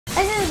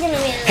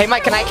Hey,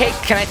 Mike, can I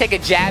take a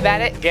jab at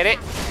it? Get it?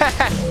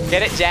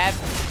 Get it, jab?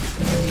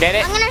 Get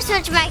it? I'm gonna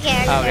switch my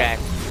character. Okay.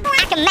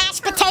 I can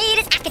mash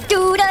potatoes, I can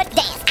do the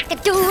dance, I can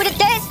do the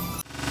dance.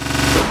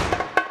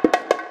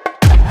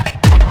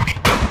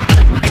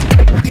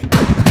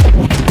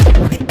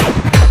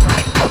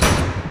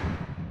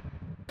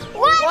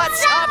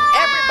 What's up,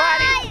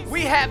 everybody?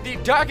 We have the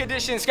Dark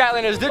Edition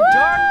Skylanders, the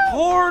Dark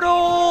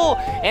Portal,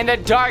 and the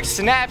Dark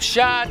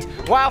Snapshot,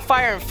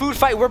 Wildfire, and Food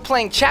Fight. We're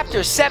playing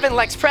Chapter 7.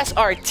 Lex, press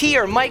RT,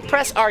 or Mike,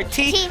 press RT.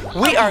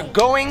 We are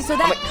going. So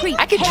that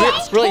I could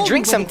really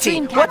drink some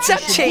tea. What's up,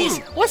 Chase?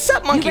 What's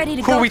up,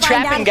 Monkey? Who are we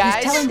trapping,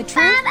 guys? Telling the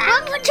truth?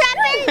 We're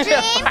trapping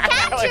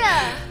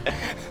Dreamcatcher.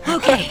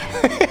 Okay.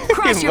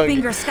 Cross your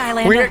fingers,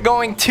 Skylander. We're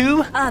going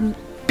to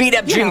beat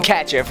up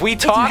Dreamcatcher. If we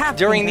talk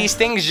during these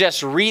things,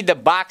 just read the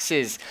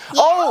boxes.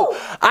 Yeah.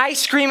 Oh,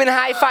 ice cream and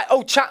high five.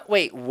 Oh,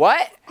 wait,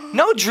 what?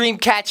 No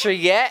Dreamcatcher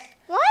yet.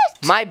 What?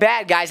 My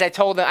bad, guys. I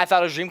told them I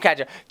thought it was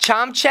Dreamcatcher.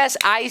 Chomp Chest,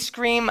 ice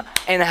cream,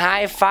 and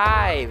high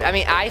five. I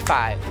mean,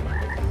 I5.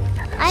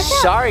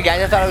 Sorry,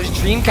 guys. I thought it was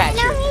Dreamcatcher.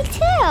 No, me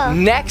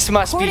too. Next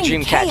must be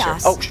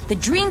Dreamcatcher. Oh, the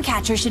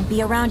Dreamcatcher should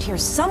be around here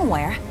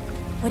somewhere.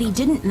 What he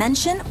didn't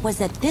mention was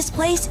that this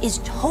place is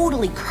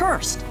totally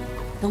cursed.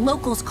 The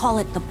locals call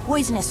it the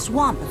poisonous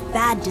swamp of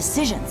bad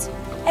decisions.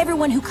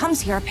 Everyone who comes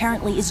here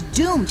apparently is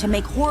doomed to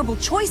make horrible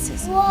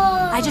choices. Whoa,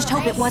 I just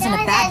hope it wasn't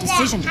a bad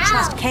decision to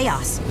trust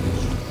chaos.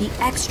 Be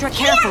extra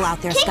careful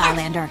out there,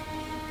 Skylander.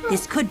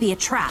 This could be a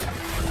trap.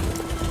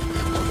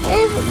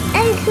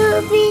 It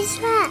could be a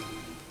trap.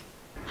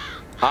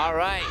 All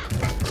right.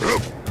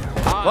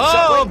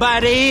 Whoa,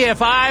 buddy,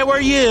 if I were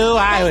you,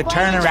 I would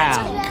turn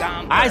around.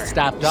 I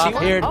stopped off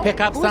here to pick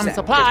up some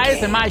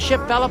supplies and my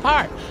ship fell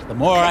apart. The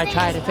more I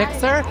try to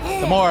fix her,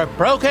 the more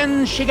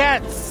broken she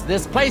gets.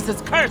 This place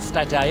is cursed,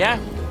 I tell ya.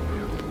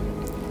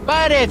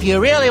 But if you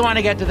really want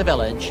to get to the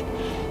village,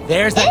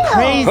 there's a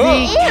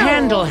crazy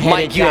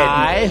candle-headed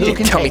guy who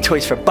can tell me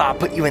Toys for Bob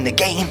put you in the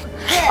game.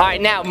 All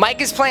right, now Mike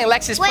is playing,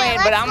 Lex is playing,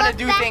 but I'm gonna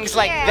do things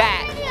like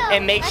that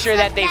and make sure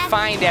that they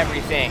find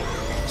everything.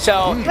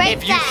 So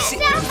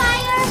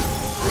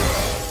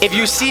if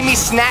you see me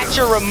snatch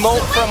a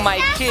remote from my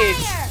kids,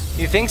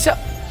 you think so?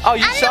 Oh,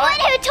 you saw it? I'm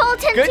the one who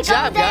told him to go there. Good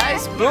job,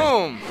 guys.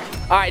 Boom.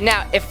 All right,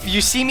 now, if you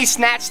see me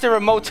snatch the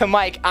remote to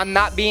Mike, I'm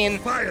not being...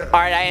 All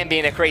right, I am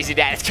being a crazy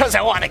dad. It's because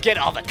I want to get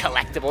all the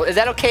collectibles. Is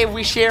that okay if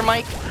we share,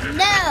 Mike?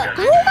 No.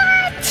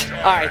 What?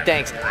 All right,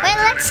 thanks. Wait,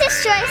 let's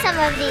destroy some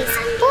of these.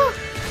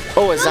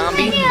 Oh, a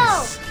zombie?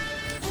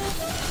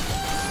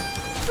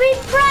 Free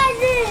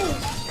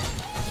prizes.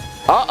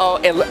 Uh-oh.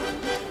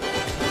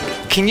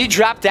 Can you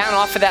drop down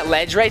off of that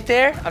ledge right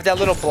there? Of that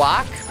little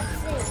block?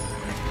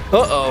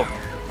 Uh-oh.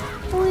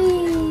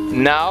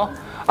 No?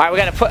 All right, we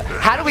got to put...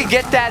 How do we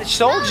get that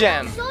soul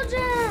gem? Soul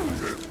gem.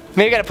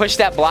 Maybe we got to push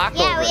that block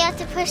over. Yeah, we have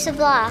to push the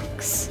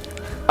blocks.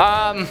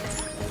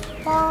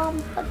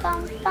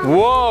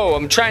 Whoa,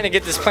 I'm trying to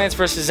get this Plants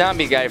vs.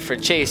 Zombie guy for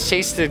Chase.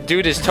 Chase, the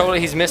dude is totally...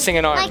 He's missing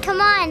an arm. Like,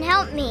 come on,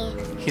 help me.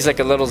 He's like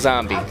a little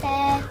zombie.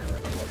 Okay.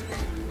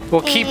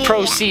 We'll keep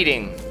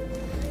proceeding.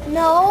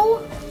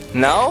 No.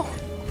 No?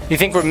 You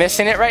think we're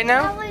missing it right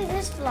now? Probably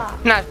this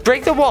block. Nah,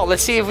 break the wall.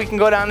 Let's see if we can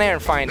go down there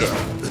and find it.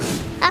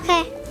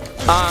 Okay.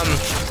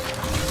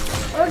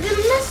 We're gonna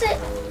miss it.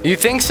 You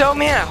think so,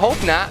 man? I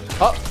hope not.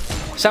 Oh,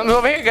 something's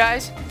over here,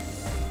 guys.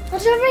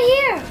 What's over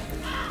here?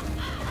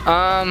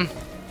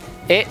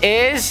 It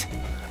is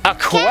a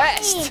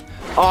quest.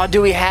 Oh,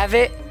 do we have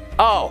it?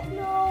 Oh,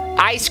 no.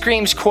 Ice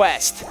Cream's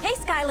quest. Hey,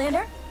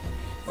 Skylander.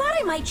 Thought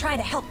I might try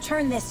to help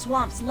turn this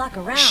swamp's luck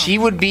around. She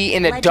would be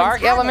in the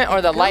dark element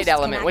or the light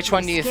element. Which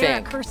one do you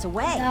think?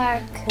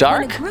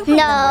 Dark?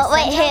 No,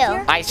 wait,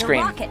 who? Ice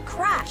Cream.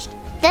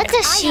 That's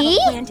a she? I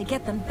have a plan to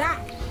get them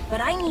back,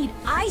 but I need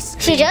ice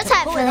cream. She does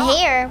have some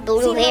hair,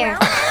 blue hair.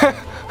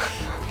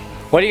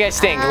 What do you guys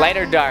think? Light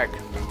or dark?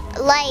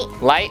 Light.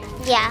 Light?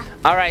 Yeah.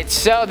 All right,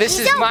 so this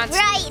is Monster.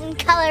 Bright and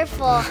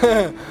colorful.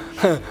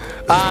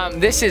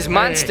 This is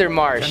Monster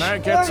Marsh. Can I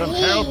get some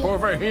help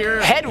over here?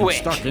 Hedwig.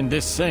 I'm stuck in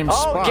this same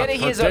spot for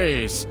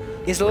days.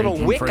 His little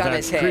wick on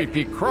his head.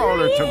 Creepy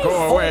crawler to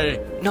go away.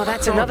 No,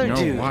 that's another dude. I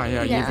don't know why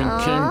I even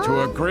came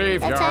to a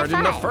graveyard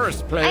in the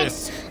first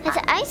place. That's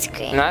ice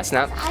cream. No, it's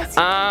not.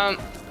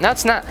 No,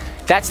 it's not.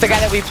 That's the guy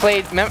that we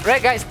played.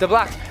 Right, guys, the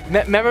block.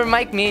 Remember,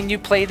 Mike, me and you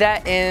played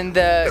that in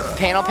the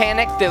Panel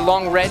Panic, the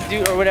long red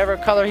dude or whatever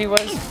color he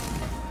was?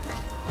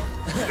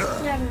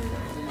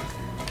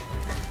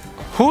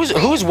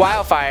 Who's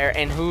Wildfire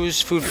and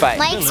who's Food Fight?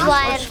 Mike's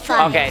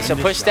Wildfire. Okay, so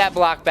push that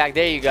block back.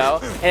 There you go.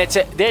 And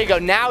there you go.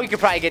 Now you can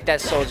probably get that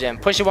soul gem.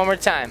 Push it one more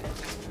time.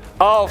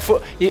 Oh,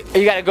 you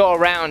got to go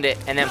around it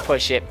and then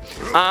push it.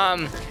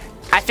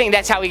 I think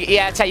that's how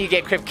that's how you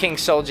get Krypt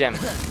King's soul gem.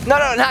 No,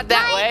 not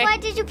that way. Why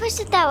did you push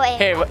it that way?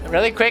 Here,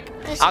 really quick.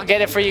 I'll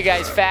get it for you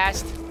guys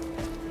fast.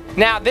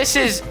 Now this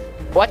is.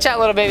 Watch out,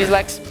 little baby's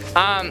Lex.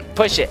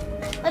 Push it.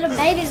 Little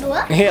baby's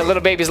Lex? Yeah,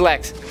 little baby's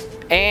Lex.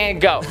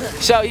 And go.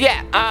 So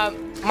yeah,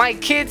 my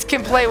kids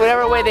can play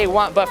whatever way they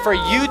want, but for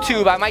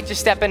YouTube, I might just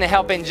step in and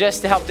help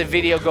just to help the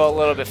video go a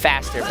little bit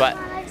faster. But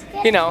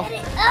you know.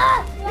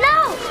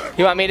 No!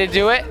 You want me to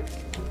do it?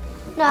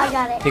 No, I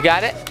got it. You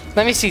got it?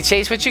 Let me see,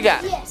 Chase, what you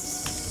got?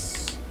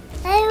 Yes.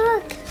 Hey,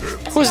 look.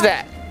 Who's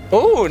that?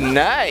 Oh,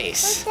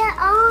 nice. What's that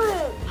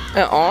arm?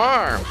 An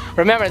arm.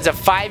 Remember, it's a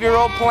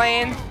 5-year-old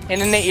playing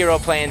and an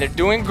 8-year-old playing. They're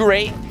doing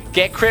great.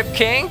 Get Krypt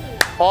King.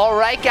 All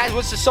right, guys,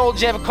 what's the soul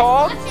gem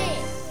called?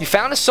 You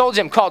found a soul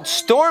gem called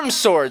Storm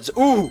Swords.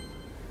 Ooh.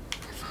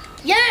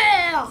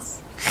 Yeah!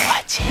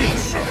 Watch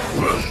this.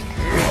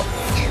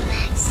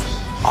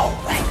 Oh,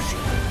 Lexi.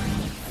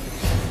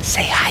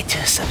 Say hi to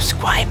the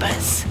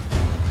subscribers.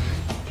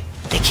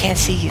 They can't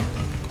see you.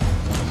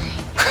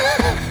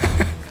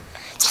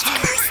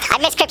 I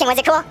missed Krypton. Was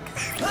it cool?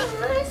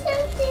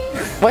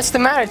 What's the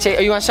matter, Chase?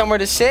 Oh, you want somewhere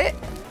to sit?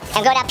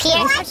 And go up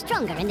here. We're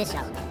stronger in this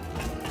zone.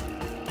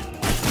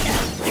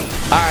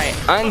 Alright,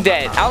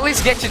 Undead. I'll at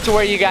least get you to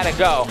where you gotta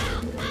go.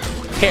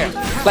 Here.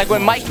 Like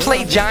when Mike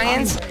played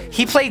Giants,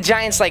 he played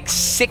Giants like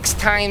 6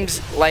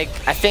 times, like,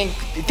 I think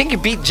you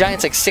beat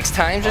Giants like 6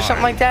 times or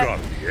something like that.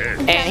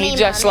 And he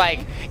just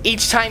like,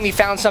 each time he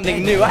found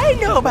something new. I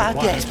didn't know about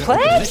this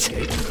place.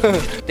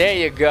 There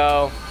you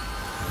go.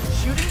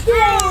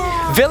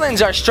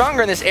 Villains are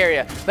stronger in this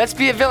area. Let's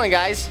be a villain,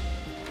 guys.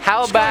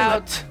 How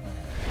about,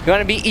 you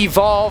wanna be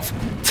Evolve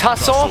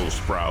Tussle?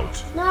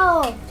 Sprout.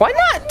 No. Why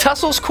not?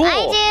 Tussle's cool.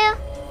 I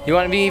You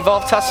wanna be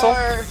Evolve Tussle?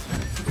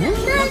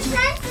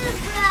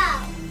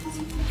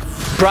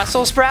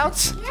 Brussels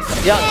sprouts?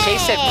 Yo,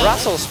 Chase said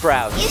Brussels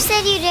sprouts. You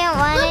said you didn't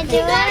want to do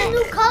You got a it.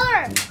 new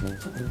color.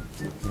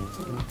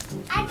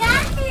 I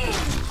got it.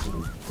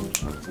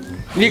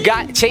 You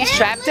got Chase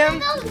trapped him?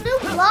 Those new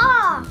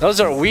blocks. Those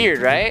are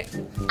weird, right?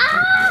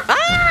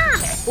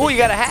 Ah! Ooh, you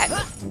got a hat.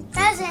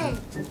 Present.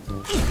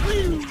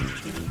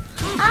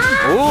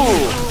 Ooh.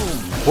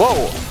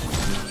 Whoa.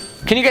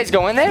 Can you guys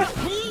go in there?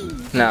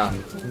 No.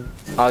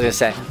 I was gonna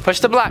say, push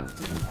the block.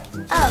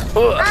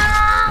 Oh.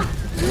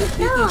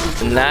 No.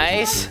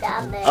 Nice.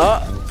 Stop it.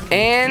 Oh,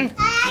 and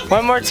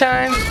one more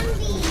time.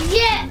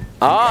 Yeah.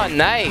 Oh,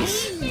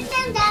 nice.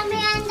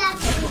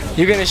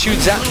 You're gonna shoot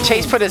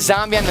Chase put a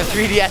zombie on the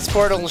 3DS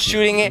portal and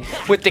shooting it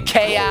with the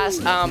Chaos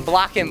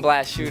block and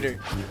blast shooter.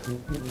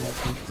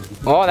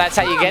 Oh, that's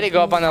how you get it.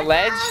 Go up on the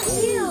ledge.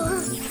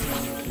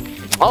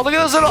 Oh, look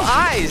at those little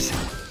eyes.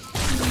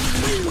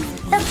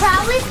 They're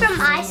probably from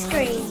ice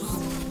cream.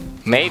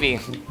 Maybe.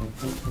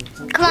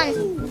 Come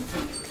on.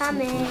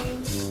 Coming.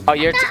 Oh,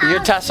 you're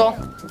Tussle?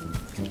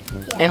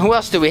 And who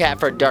else do we have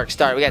for a dark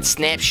start? We got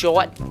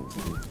Snapshot.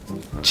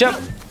 Jump.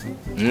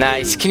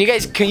 Nice. Can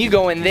you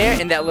go in there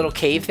in that little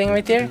cave thing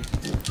right there?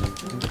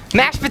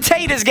 Mashed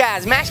potatoes,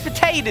 guys. Mashed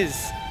potatoes.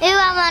 Ooh,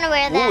 I want to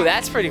wear that. Ooh,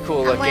 that's pretty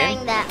cool I'm looking.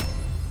 wearing that.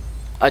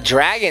 A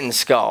dragon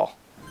skull.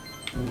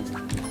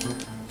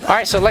 All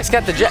right, so Lex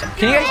got the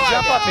Can you guys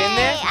jump up in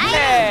there?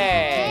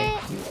 Hey.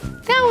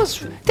 That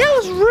was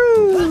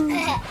rude.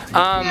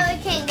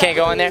 Can't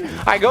go in there.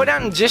 All right, go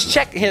down and just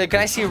check. Here, can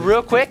I see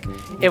real quick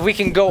if we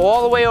can go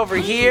all the way over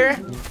here?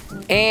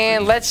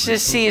 And let's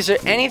just see, is there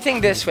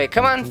anything this way?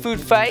 Come on, food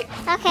fight.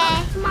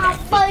 Okay. My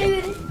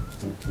food.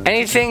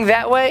 Anything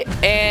that way?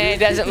 And it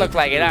doesn't look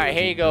like it. All right,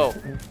 here you go.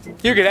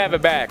 You can have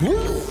it back.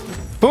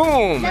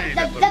 Boom. And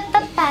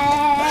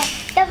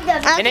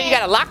then you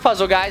got a lock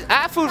puzzle, guys.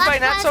 Food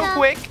fight, not so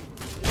quick.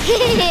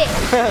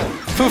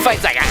 Food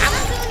fight's like,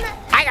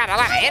 I got a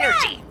lot of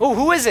energy. Oh,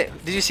 who is it?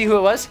 Did you see who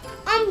it was?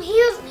 He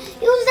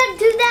was that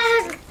dude that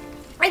has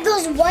like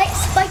those white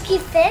spiky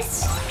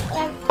fists.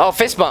 Oh,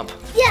 fist bump.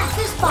 Yeah,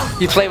 fist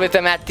bump. You play with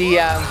them at the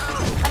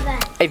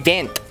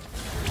event.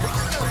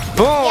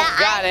 Boom, Yeah,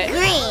 got I'm it.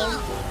 green.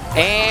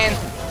 And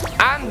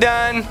I'm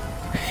done.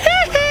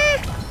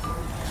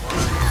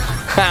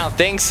 I don't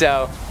think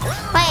so.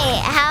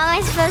 Wait, how am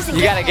I supposed to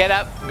You gotta get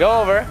up,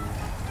 go over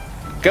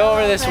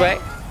this way.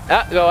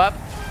 Go up.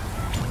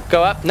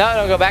 Go up.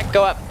 No, go back.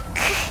 Go up.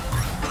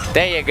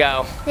 There you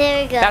go.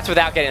 There we go. That's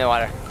without getting in the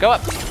water. Go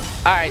up.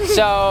 All right,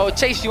 so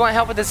Chase, you want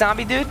help with the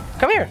zombie dude?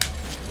 Come here.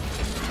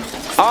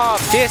 Oh,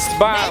 fist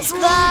bump. Fist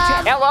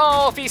bump.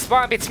 Hello, fist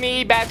bump. It's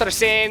me,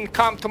 Batterson.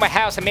 Come to my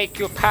house and make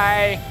you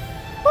pie.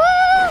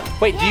 Woo!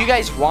 Wait, do you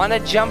guys want to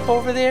jump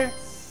over there?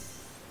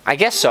 I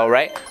guess so,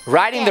 right?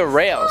 Riding the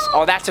rails.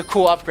 Oh, that's a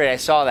cool upgrade. I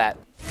saw that.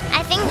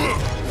 I think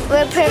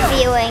we're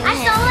previewing. I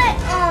saw it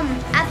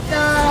at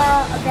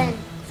the event.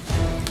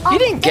 You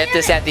didn't get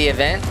this at the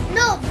event?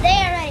 No, they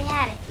already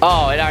had it.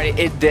 Oh, it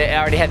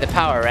already had the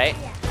power, right?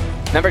 Yeah.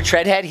 Remember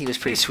Treadhead? He was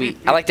pretty sweet.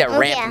 I like that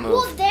ramp yeah. move.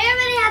 Well, they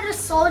already had the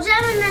soul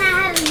gem, and then I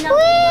had another.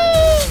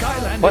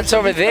 Skylanders What's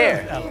over and the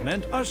there? Earth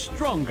element are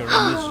stronger in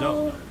this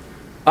zone.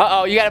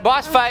 Uh-oh, you got a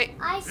boss fight.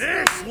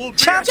 This will be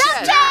Chomp a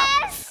Chest.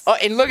 Yes! Oh,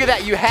 and look at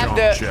that. You have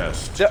Chomp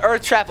Chest. the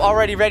earth trap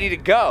already ready to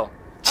go.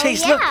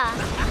 Chase, look.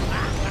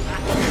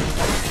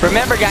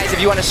 Remember, guys,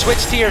 if you want to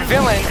switch to your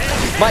villain,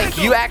 Mike,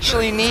 you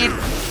actually need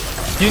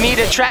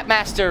a trap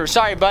master.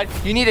 Sorry, bud.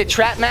 You need a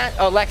trap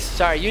Oh, Lex,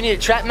 sorry. You need a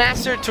trap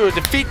master to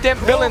defeat them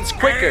villains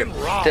quicker.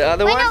 The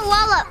other Wait, one? no,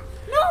 Wallop.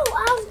 No,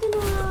 I was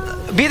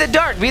gonna. Be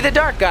the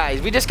dark,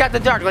 guys. We just got the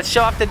dark. Let's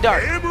show off the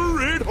dark.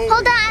 Hammer it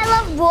Hold on, I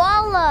love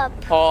Wallop.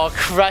 Oh,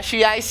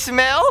 crushy I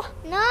smell?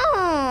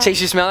 No.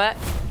 Chase, you smell that?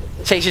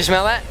 Chase, you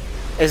smell that?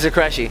 It's a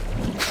crushy.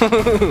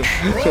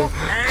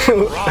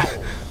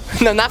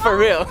 No, not for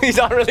real. He's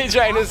already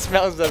trying to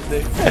smell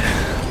something.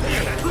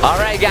 All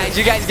right, guys,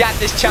 you guys got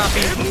this,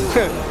 Chompy.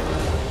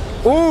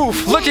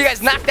 Oof, look, you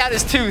guys knocked out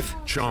his tooth.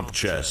 Chomp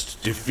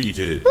Chest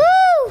defeated.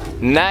 Woo!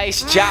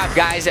 Nice job,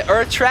 guys. The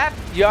Earth Trap,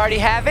 you already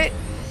have it.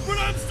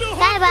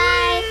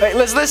 Bye-bye. Wait,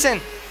 let's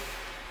listen.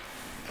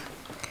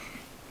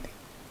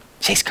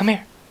 Chase, come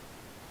here.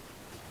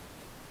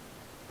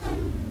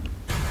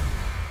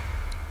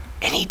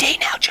 Any day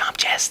now, Chomp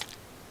Chest.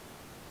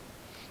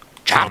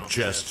 Chomp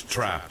Chest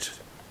trapped.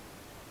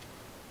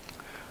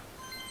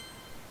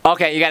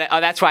 Okay, you got it.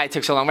 Oh, that's why it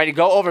took so long. Ready?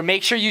 Go over.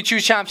 Make sure you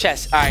choose Chomp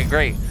Chest. All right,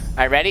 great. All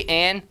right, ready?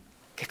 And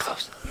get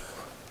close.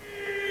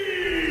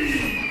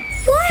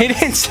 What? He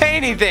didn't say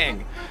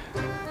anything.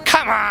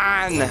 Come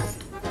on.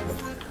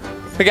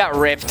 We got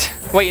ripped.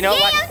 Wait, you know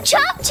what? Damn,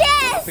 Chomp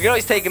Chest! We can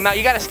always take him out.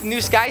 You got a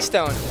new Sky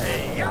Stone.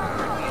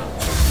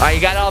 All right,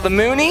 you got all the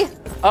Mooney?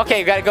 Okay,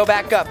 you got to go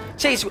back up.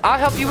 Chase, I'll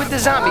help you with the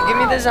zombie. Give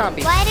me the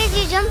zombie. Why did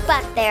you jump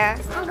back there?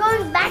 I'm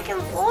going back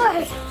and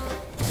forth.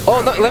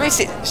 Oh, look, let me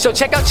see. So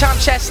check out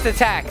Chomp Chest's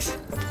attacks.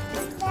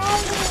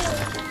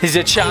 Is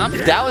it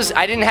Chomp? That was,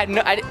 I didn't have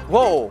no,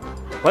 whoa.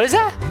 What is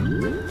that?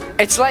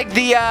 It's like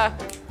the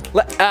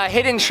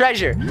hidden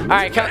treasure. All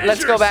right, come,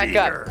 let's go back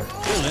up.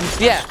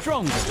 Yeah.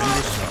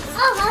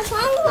 Oh, that's my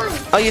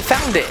one. Oh, you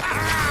found it.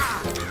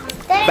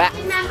 Dad,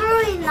 remember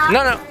we knocked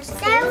No.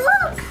 Dad,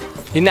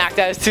 look. You knocked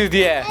out his tooth,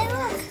 yeah.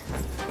 Dad, look.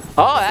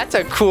 Oh, that's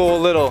a cool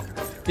little.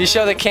 You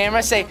show the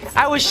camera, say,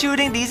 I was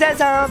shooting these at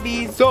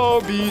zombies,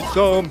 zombies,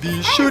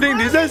 zombies, shooting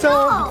these at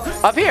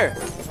zombies. Up here.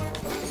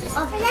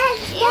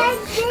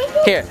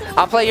 Here,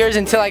 I'll play yours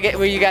until I get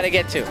where you gotta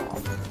get to.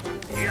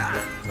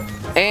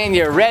 And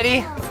you're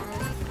ready.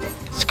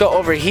 Let's go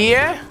over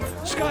here.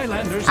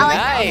 Skylanders.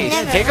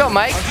 Nice. Here you go,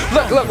 Mike.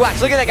 Look, watch.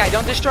 Look at that guy.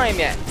 Don't destroy him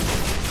yet.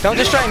 Don't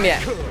destroy him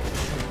yet.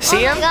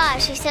 See him? Oh my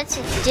gosh, he's such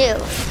a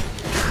dude.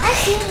 I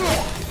see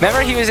him.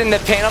 Remember he was in the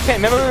panel pin?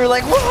 Remember we were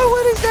like, whoa,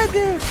 what is that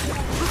dude?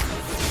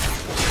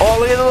 Oh,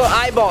 look at the little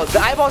eyeballs. The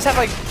eyeballs have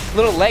like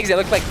little legs that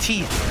look like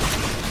teeth.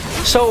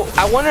 So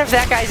I wonder if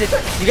that guy's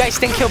you guys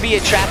think he'll be a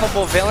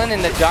trappable villain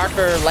in the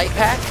darker light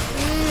pack?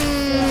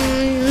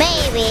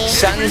 Maybe.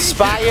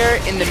 Sunspire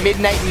in the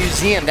Midnight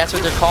Museum. That's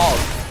what they're called.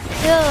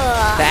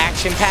 Yeah. The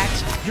action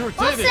packs. You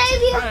We'll did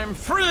save you. it! I'm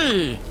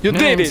free! You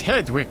did Name's it.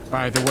 Hedwig,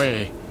 by the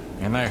way.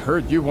 And I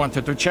heard you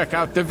wanted to check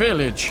out the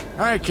village.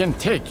 I can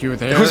take you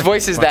there. Whose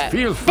voice is but that?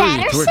 Feel free to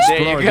Patterson? explore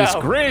There you this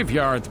go.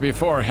 graveyard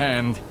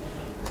beforehand.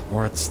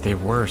 What's the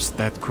worst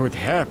that could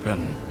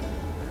happen?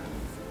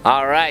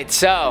 All right,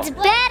 so It's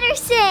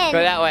Patterson.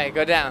 go that way.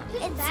 Go down.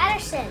 It's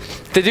Patterson.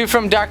 The dude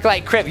from Dark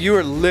Light Krypt. You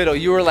were little.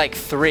 You were like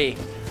 3.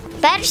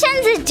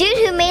 Patterson's a dude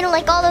who made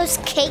like all those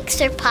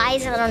cakes or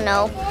pies. I don't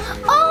know.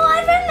 Oh,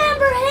 I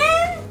remember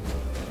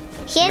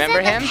him. He has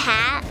Remember like him? a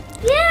hat.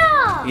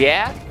 Yeah.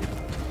 Yeah.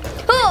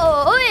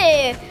 Oh,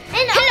 hey. And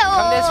hello.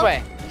 Come this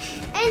way.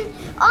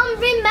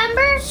 And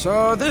remember?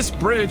 So this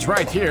bridge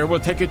right here will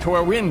take you to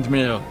a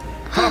windmill.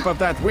 Top of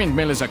that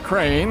windmill is a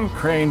crane.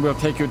 Crane will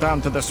take you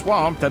down to the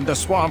swamp, and the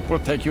swamp will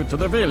take you to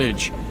the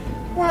village.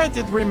 Why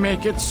did we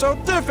make it so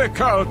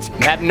difficult?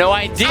 I have no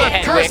idea,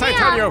 Of course Hedwig. I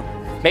tell you.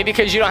 Maybe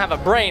because you don't have a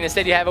brain,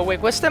 instead you have a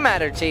wick. What's the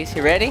matter, Chase?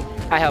 You ready?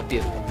 I help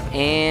you.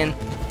 And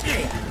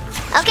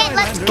Okay,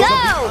 let's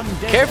go.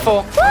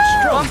 careful.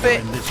 Bump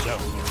it. In this zone.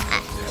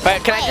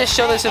 But can I just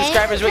show the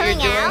subscribers what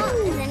you're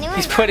doing?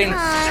 He's putting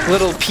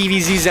little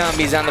PVZ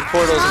zombies on the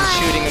portals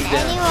and shooting them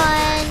down.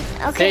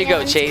 Anyone? Okay, There you no go,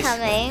 one's Chase.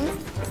 Coming.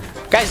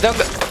 Guys, don't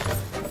go.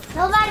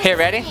 Nobody. Here,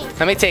 ready?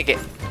 Let me take it.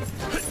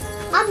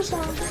 I'm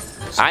sorry.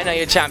 I know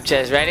your Chomp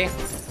Chest. Ready?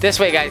 This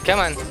way, guys. Come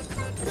on.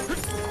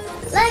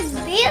 Let's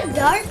be a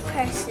dark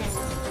person.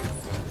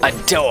 A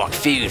dark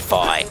food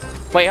fight.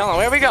 Wait, hold on.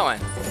 Where are we going?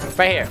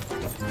 Right here.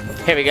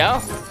 Here we go.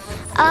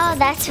 Oh,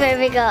 that's where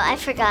we go. I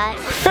forgot.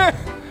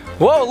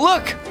 Whoa,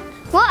 look.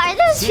 What are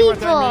those See people?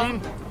 what I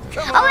mean?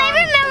 Oh, I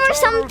remember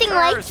something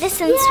like this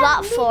in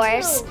Swap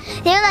Force.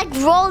 They would like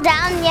roll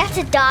down and you have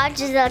to dodge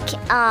the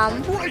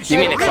You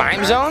mean the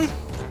climb zone?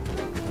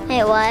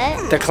 Wait,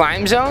 what? The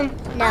climb zone?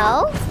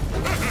 No.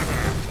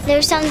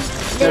 There's some.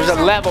 There's a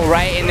level,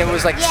 right? And it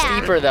was like Yeah.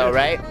 steeper though,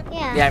 right?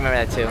 Yeah. Yeah, I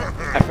remember that too.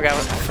 I forgot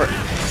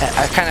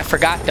I kind of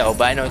forgot though,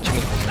 but I know what you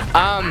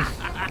mean.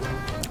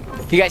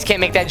 You guys can't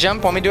make that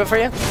jump. Want me to do it for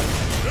you?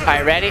 All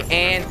right, ready?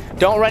 And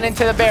don't run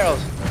into the barrels.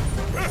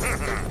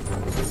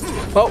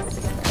 Whoa.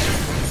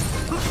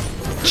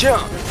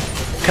 Jump.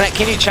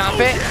 Can you chomp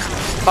it?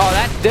 Oh,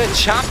 the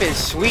chomp is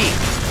sweet.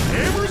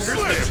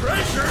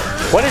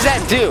 What does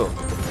that do?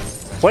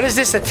 What does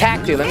this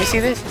attack do? Let me see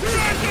this.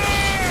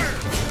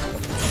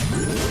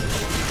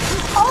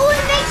 Oh,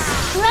 it makes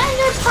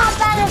treasure pop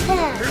out of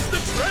him. Here's the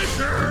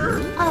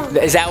treasure. Oh.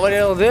 Is that what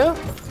it'll do?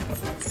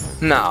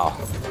 No.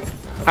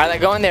 All right,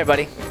 like, go in there,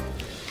 buddy.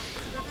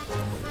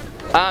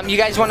 You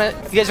guys wanna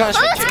Oh, switch?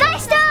 Sky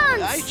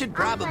Stones! I should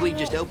probably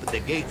just open the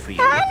gate for you.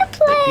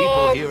 The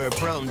people here are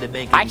prone to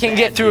making I can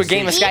get through a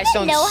game of You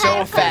Skystones know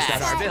how so to play at our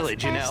fast.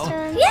 village, you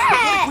know.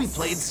 Yes! Like we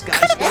played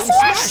Skystone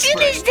Smash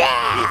Break.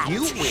 If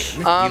you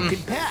win, you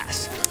can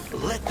pass.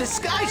 Let the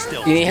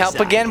Skystones You need help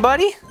decide. again,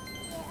 buddy?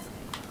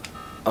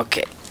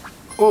 Okay.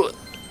 Ooh.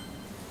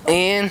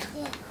 And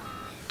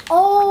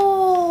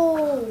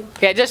Oh.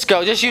 yeah, just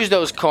go. Just use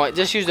those coins.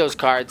 Just use those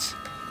cards.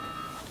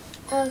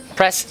 Okay.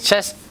 Press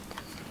chest.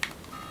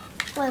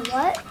 Wait,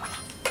 what?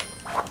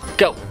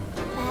 Go.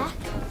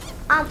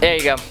 Back. There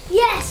you go.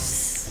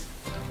 Yes.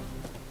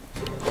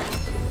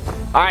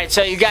 All right,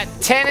 so you got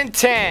 10 and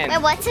 10.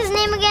 Wait, what's his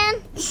name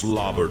again?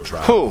 Slobber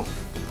Trap. Who?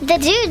 The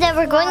dude that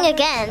we're going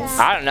against.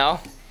 I don't know.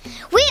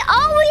 We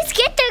always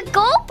get the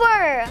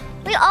Gulper.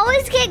 We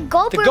always get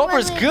Gulper. The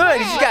Gulper's when we good.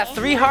 play. He's got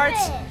 3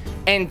 hearts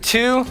and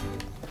 2.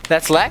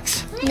 That's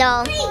Lex.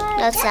 No,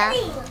 that's not.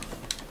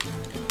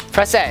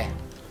 Press A.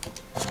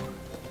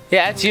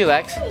 Yeah, that's you,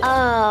 Lex. Oh.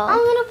 I'm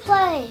gonna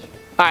play.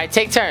 All right,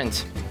 take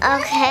turns.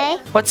 Okay.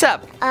 What's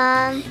up?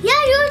 Yeah,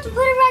 you have to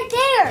put it right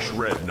there.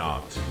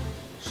 Dreadnought.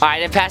 All right,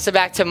 then pass it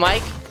back to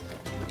Mike.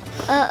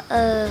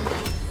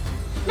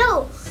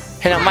 No.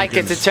 And now Mike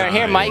gets a turn.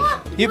 Here, Mike,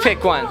 you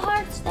pick one. More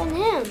hearts than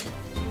him.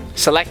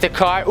 Select a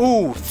card.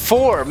 Ooh,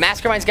 4.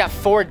 Mastermind's got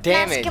 4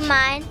 damage.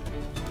 Mastermind.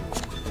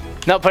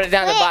 No, put it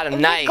down at the bottom. The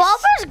Nice.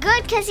 Gulper's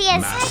good because he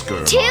has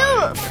Mastermind. 2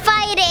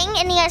 fighting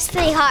and he has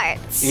 3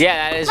 hearts.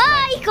 Yeah, that is.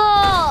 Right.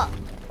 Michael.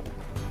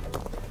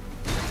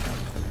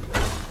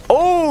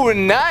 Oh,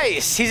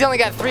 nice. He's only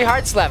got 3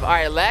 hearts left. All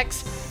right,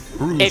 Lex.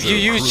 Bruiser, If you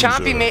use Bruiser.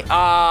 Chompy,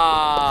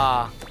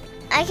 I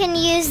can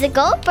use the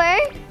Gulper.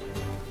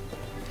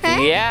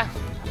 Huh? Yeah.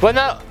 Well,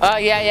 no.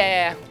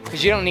 Yeah.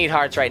 Because you don't need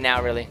hearts right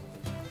now, really.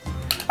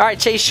 All right,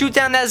 Chase, shoot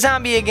down that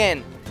zombie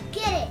again.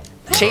 Get it.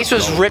 Chase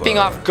was ripping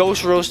off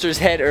Ghost Roaster's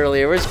head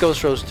earlier. Where's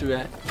Ghost Roaster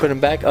at? Put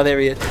him back. Oh, there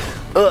he is.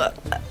 Ugh.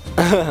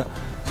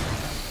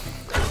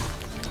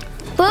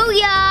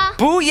 Booyah.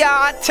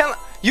 Booyah! Tell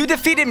you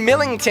defeated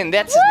Millington.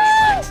 That's his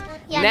name. Lex.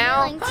 Yeah,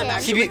 Now,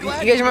 Millington. see, you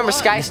guys remember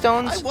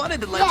Skystones? I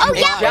wanted to let Oh,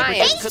 you yeah, know we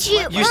Giants beat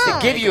you. used to Oh.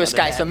 give you a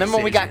Skystone. Remember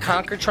when we got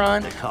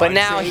Conkertron? But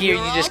now here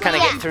you just kind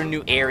of get through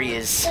new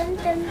areas.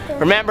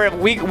 Remember,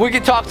 we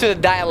could talk to the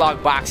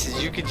dialogue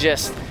boxes. You could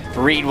just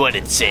read what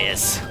it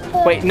says.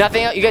 Wait,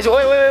 nothing else? You guys,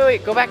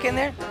 wait. Go back in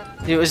there.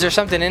 Is there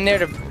something in there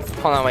to...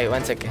 Hold on, wait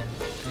 1 second.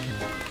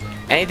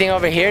 Anything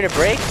over here to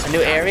break? A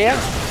new area?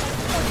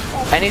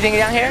 Anything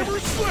down here?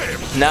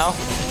 No?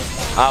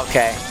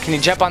 Okay. Can you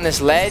jump on this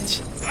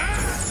ledge?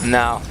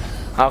 No.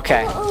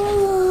 Okay.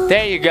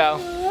 There you go.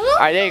 All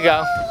right, there you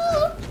go.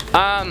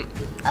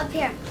 Up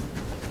here.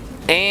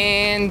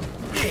 And...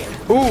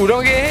 Ooh,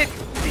 don't get hit.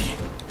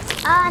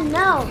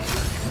 No.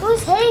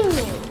 Who's hitting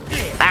me?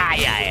 I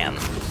am.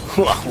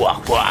 Wah, wah,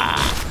 wah.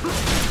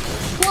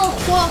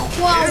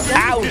 Whoa.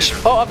 Ouch!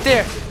 Oh, up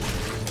there.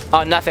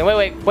 Oh, nothing.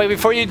 Wait.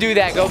 Before you do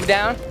that, go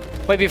down.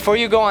 Wait, before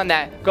you go on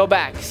that, go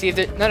back. See if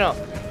there. No.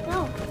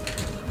 No.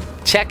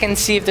 Check and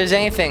see if there's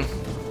anything.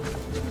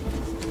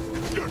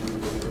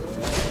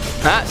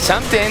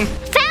 Something.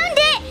 Found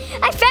it!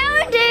 I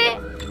found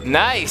it!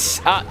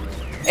 Nice.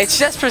 It's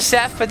just for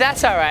Seth, but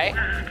that's all right.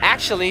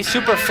 Actually,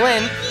 Super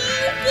Flynn.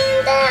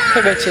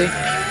 Hey, Betsy.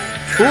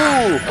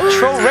 Ooh,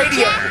 Troll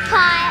Radio.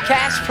 Jackpot.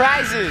 Cash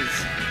prizes.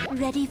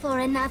 Ready for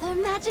another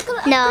magical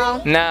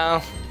No.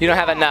 No, you don't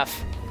have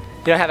enough.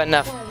 You don't have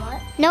enough.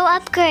 No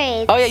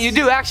upgrades. Oh yeah, you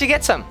do actually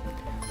get some.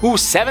 Ooh,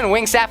 7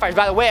 winged sapphires.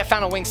 By the way, I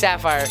found a winged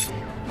sapphire.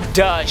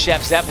 Duh,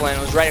 Chef Zeppelin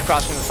was right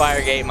across from the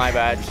fire gate. My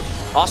bad.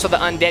 Also, the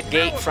undead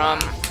gate from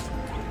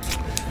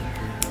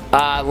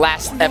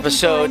last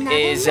episode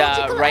is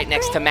right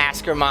next to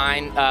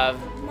Mastermind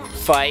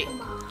fight.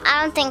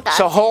 I don't think that's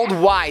So hold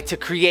Y to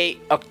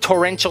create a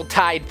torrential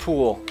tide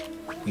pool.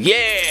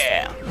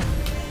 Yeah.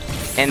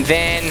 And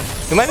then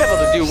we might be able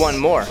to do one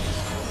more.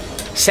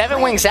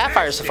 7 winged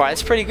sapphires so far.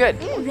 That's pretty good.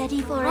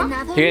 Ready for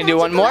another You're gonna do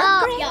one more?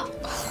 Yeah.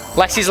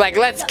 Lexi's like,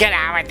 let's get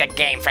on with the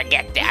game,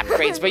 forget the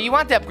upgrades. But you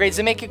want the upgrades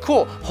to make it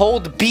cool.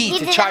 Hold B You to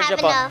didn't charge have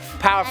up enough. a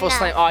powerful Enough.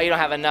 slam. Oh, you don't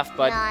have enough,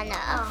 bud. No.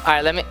 All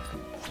right, let me.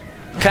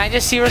 Can I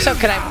just see what's up?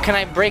 Can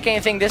I break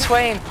anything this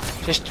way? And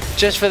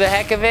just for the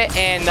heck of it,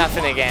 and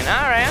nothing again.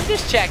 All right, I'm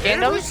just checking.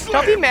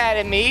 Don't be mad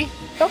at me.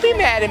 Don't be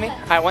mad at me. All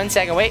right, 1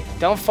 second. Wait,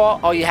 don't fall.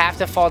 Oh, you have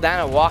to fall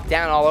down and walk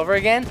down all over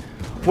again?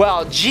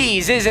 Well,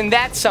 geez, isn't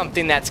that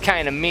something that's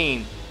kind of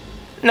mean?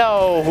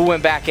 No, who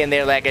went back in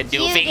there like a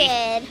doofy? You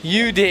did.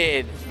 You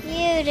did.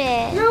 You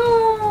did.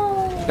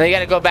 No. Now you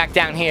gotta go back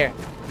down here.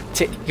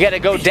 You gotta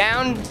go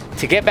down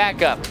to get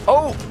back up.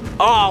 Oh,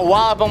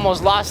 Wallop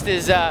almost lost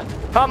his, oh,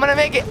 I'm gonna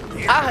make it.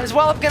 Is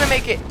Wallop gonna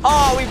make it?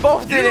 Oh, we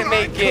both didn't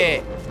make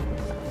it.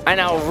 I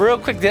know, real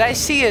quick, did I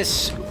see a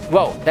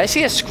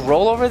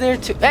scroll over there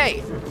too? Hey,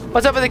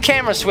 what's up with the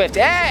camera, Swift?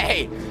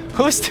 Hey,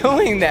 who's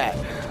doing that?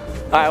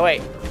 All right,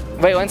 wait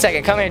 1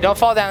 second, come here, don't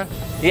fall down.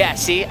 Yeah,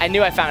 see, I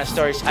knew I found a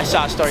story, I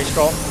saw a story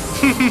scroll.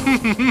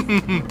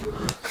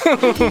 You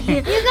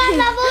got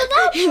leveled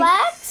up,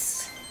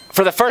 Lex.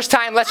 For the first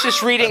time, let's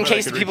just read it in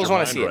case the people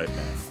want to see it.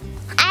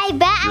 I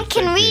bet I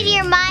can read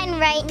your mind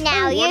right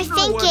now. You're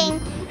thinking,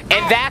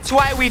 And that's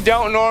why we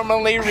don't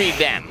normally read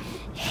them.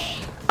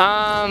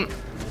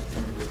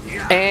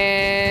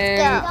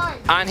 And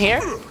on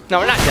here? No,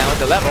 we're not done with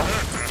the level.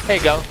 There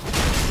you go.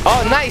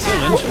 Oh, nice.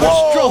 We're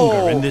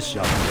stronger in this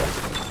zone.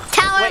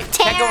 Tower Wait,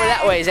 check over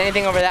that way. Is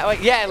anything over that way?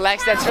 Yeah,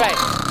 Lex, that's right.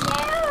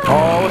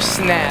 Oh,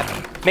 snap.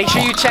 Make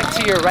sure you check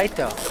to your right,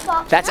 though.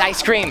 That's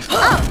ice cream.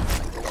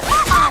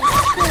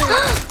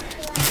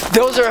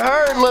 Those are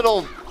her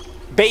little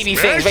baby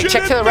things. Wait,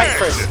 check to the right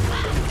first.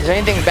 Is there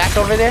anything back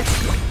over there?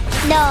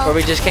 No. Where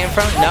we just came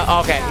from? No?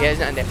 Okay, yeah, there's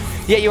nothing there.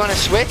 Yeah, you want to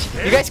switch?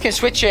 You guys can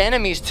switch your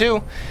enemies,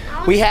 too.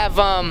 We have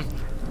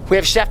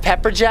Chef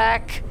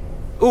Pepperjack.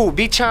 Ooh,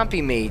 be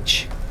Chompy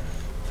Mage.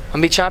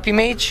 Wanna be Chompy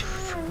Mage?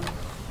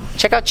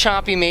 Check out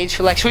Chompy Mage.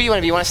 Lex, who you want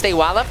to be? You want to stay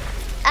Wallop?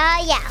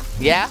 Yeah.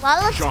 Yeah?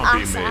 Wallop's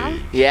Chompy awesome.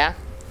 Mage. Yeah?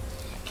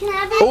 Can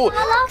I be Ooh,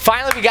 Wallop?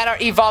 finally we got our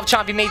evolved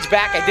Chompy Mage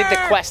back. I did the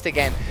quest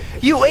again.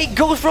 You ate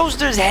Ghost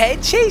Roaster's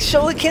head? Chase,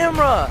 show the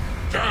camera.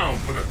 Down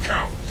for the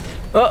count.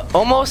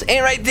 Almost.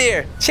 And right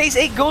there. Chase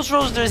ate Ghost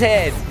Roaster's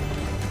head.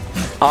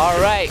 All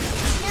right.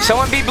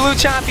 Someone be Blue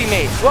Chompy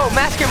Mage. Whoa,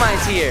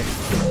 Mastermind's here.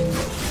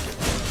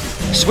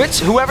 Switch.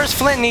 Whoever's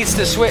Flynn needs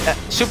to switch.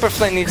 Super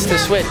Flynn needs to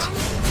switch.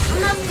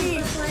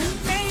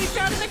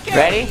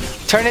 Ready?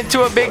 Turn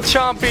into a big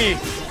Chompy.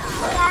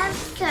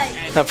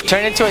 No,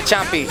 turn into a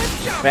Chompy.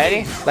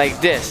 Ready? Like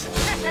this.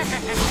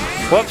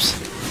 Whoops.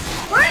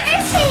 Where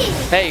is he?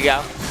 There you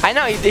go. I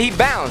know, he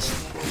bounced.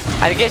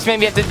 I guess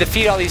maybe you have to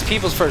defeat all these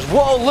peoples first.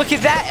 Whoa, look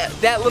at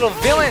that little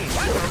villain.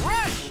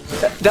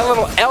 That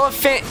little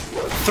elephant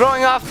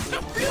throwing off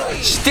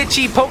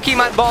stitchy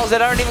Pokemon balls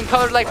that aren't even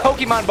colored like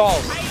Pokemon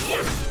balls.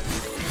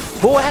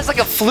 Whoa, it has like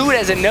a flute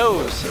as a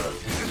nose.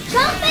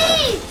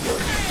 Chompy!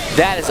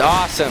 That is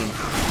awesome.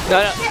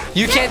 No,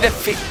 you can't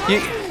defeat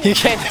you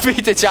can't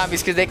defeat the Chompies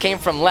because they came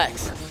from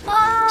Lex.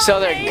 So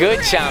they're good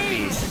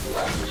Chompies.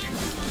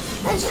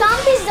 The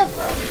Chompies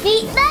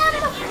defeat them?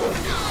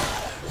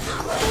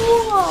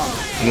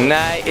 Cool.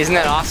 Nice. Isn't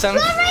that awesome?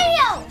 The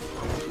radio!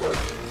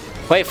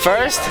 Wait,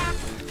 first,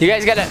 you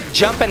guys gotta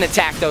jump and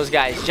attack those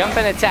guys. Jump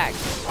and attack.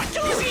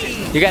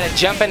 You gotta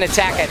jump and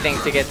attack, I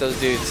think, to get those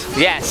dudes.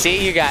 Yeah,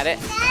 see, you got it.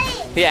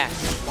 Yeah.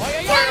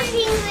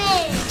 Chompy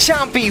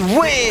wins! Chompy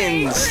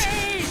wins!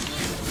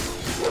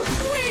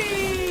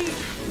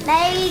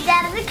 Made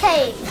out of the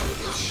cage.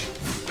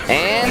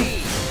 And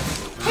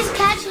His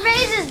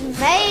catchphrase is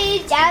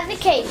made out of the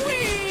cage.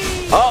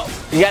 oh,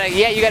 you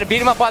gotta beat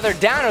them up while they're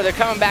down, or they're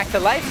coming back to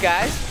life,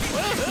 guys.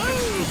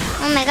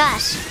 Oh my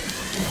gosh.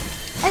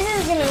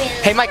 This is gonna be.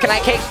 Hey, Mike, can I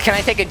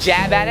take a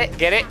jab at it?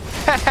 Get it?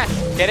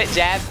 Get it,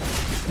 jab?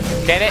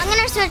 Get it? I'm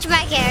gonna switch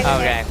my character.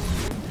 Okay.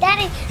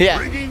 Daddy. Yeah.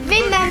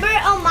 Remember,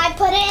 I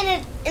put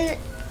it in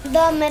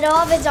the middle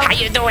of his arm. How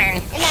you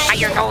doing? How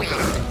you going?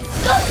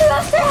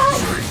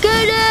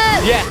 Get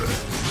it! Yeah.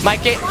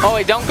 Mike, oh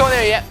wait, don't go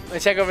there yet.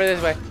 Let's check over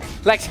this way.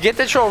 Lex, get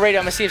the troll radio.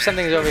 I'm gonna see if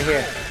something's over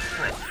here.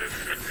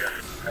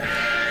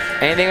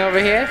 Anything over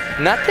here?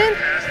 Nothing?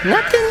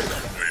 Nothing?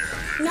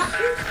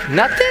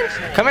 Nothing?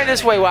 Come here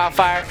this way,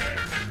 Wildfire.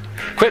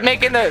 Quit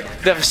making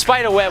the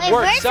spider web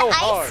work so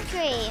hard.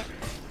 Cream?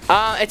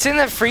 It's in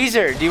the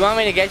freezer. Do you want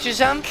me to get you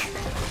some?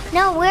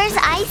 No, where's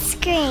ice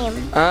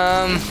cream?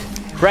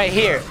 Right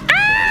here.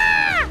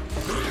 Ah!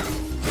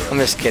 I'm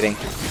just kidding.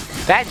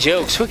 That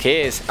jokes, who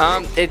cares?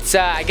 It's,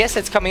 I guess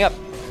it's coming up.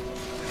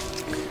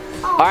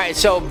 Alright,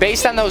 so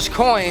based on those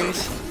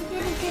coins,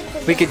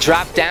 we could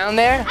drop down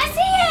there. I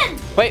see him!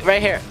 Wait,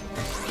 right here.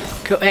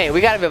 Hey,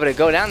 we gotta be able to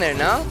go down there,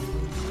 no?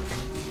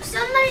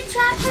 Somebody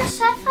trapped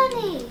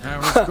Persephone. I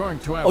was going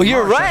to have Oh,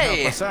 you're Marsh right.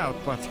 help us out,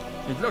 but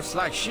it looks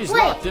like she's Wait.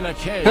 locked in a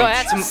cage. No,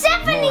 that's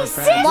Persephone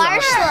sister.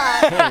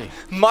 Marsha. Hey,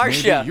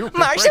 Marsha. maybe you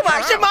could Marsha, break her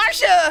Marsha, out.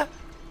 Marsha.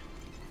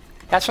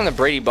 That's from the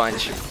Brady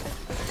Bunch.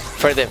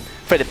 For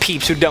the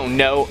peeps who don't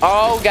know.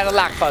 Oh, got a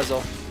lock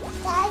puzzle.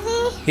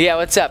 Daddy? Yeah,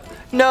 what's up?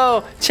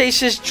 No, Chase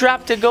just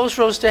dropped a ghost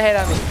roaster head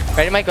on me.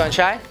 Ready, Mike? Gonna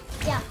try?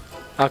 Yeah.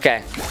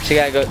 Okay, so you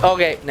gotta go.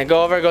 Okay, now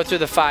go over, go through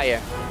the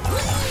fire.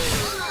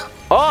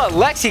 Oh,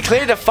 Lex, he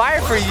cleared the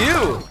fire for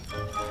you.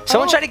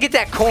 Someone try to get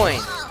that coin.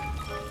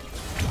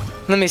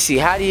 Let me see.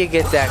 How do you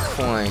get that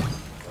coin?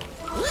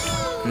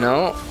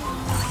 No.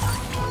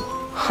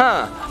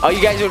 Huh. Oh,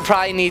 you guys would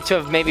probably need to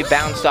have maybe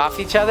bounced off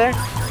each other.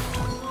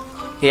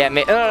 Yeah,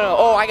 no.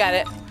 Oh, I got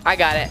it. I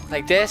got it.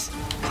 Like this.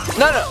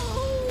 No.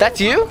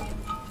 That's you?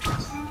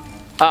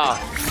 Oh,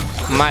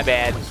 my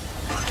bad.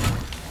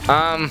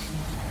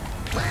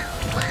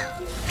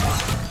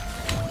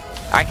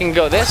 I can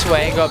go this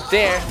way, go up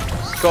there,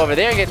 go over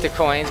there and get the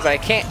coins, but I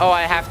can't. Oh,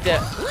 I have to.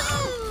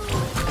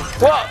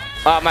 Whoa!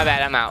 Oh, my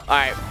bad. I'm out. All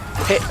right.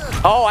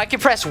 Oh, I can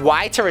press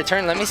Y to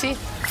return. Let me see.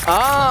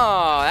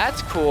 Oh,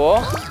 that's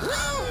cool.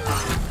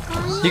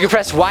 You can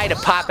press Y to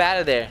pop out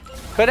of there.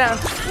 Go down.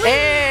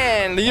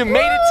 And you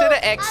made it to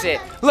the exit.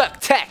 Look,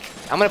 tech.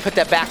 I'm going to put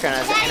that background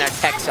in our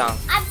tech song.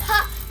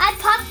 I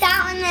popped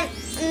out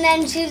and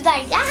then she was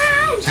like,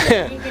 ah!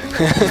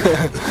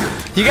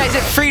 You guys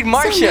have freed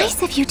Marsha. So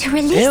nice of you to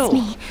release Ew.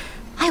 me.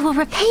 I will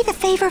repay the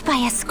favor by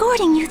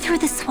escorting you through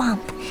the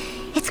swamp.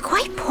 It's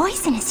quite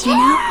poisonous, you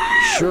know.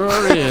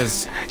 Sure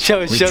is.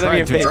 Show them your tried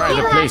to face. dry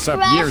the place up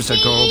years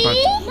ago, but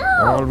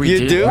all we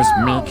did was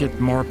make it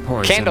more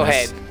poisonous. Candle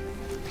head.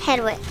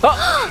 Headway.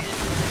 Oh.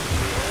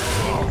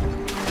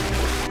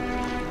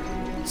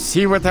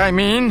 See what I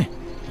mean?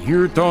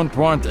 You don't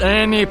want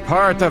any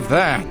part of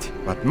that.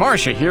 But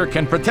Marcia here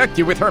can protect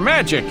you with her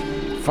magic.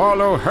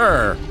 Follow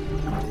her.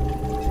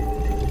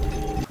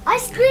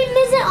 Ice cream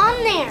isn't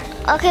on there.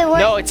 Okay, we're...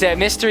 No, it's a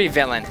mystery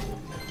villain.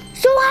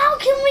 So how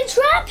can we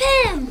trap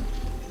him?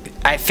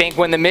 I think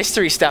when the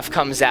mystery stuff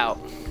comes out.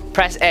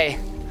 Press A.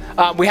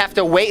 We have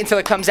to wait until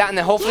it comes out, and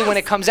then hopefully when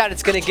it comes out,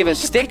 it's going to give us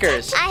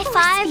stickers.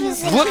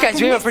 I5. Look, guys,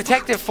 we have a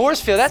protective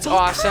force field. That's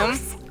awesome.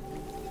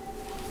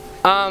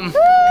 Can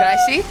I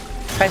see?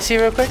 Can I see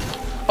real quick?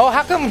 Oh,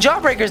 how come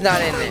Jawbreaker's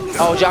not in it?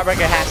 Oh,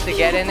 Jawbreaker has to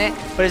get in it.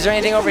 But is there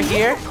anything over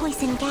here?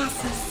 Poison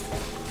gases.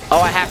 Oh,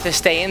 I have to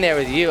stay in there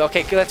with you.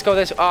 Okay, let's go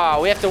this.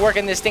 Oh, we have to work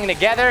in this thing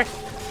together?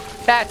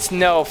 That's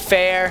no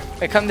fair.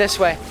 Wait, come this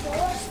way.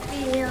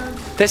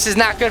 This is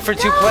not good for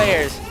 2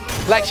 players.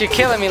 Lex, you're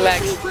killing me,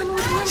 Lex.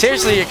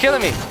 Seriously, you're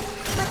killing me.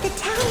 But the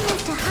town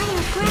moved to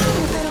higher ground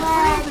a little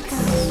while ago.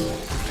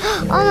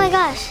 Oh my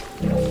gosh.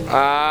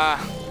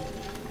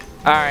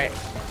 Alright.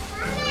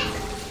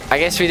 I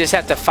guess we just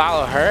have to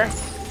follow her.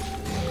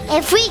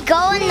 If we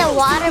go in the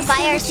water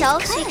by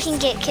ourselves, we can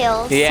get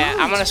killed. Yeah,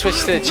 I'm gonna switch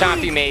to the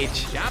Chompy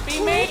Mage. Chompy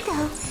Mage?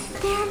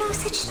 There are no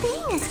such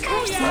thing as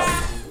curses.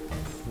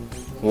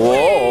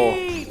 Whoa.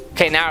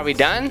 Okay, now are we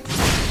done?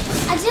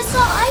 I just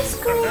saw ice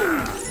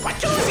cream.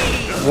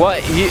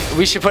 What?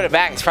 We should put it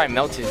back. It's probably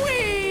melted.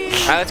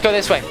 Alright, let's go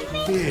this way.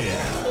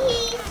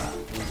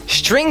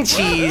 String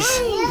cheese.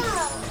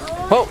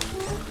 Whoa.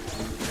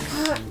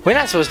 We're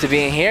not supposed to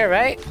be in here,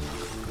 right?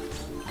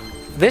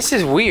 This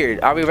is weird.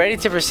 Are we ready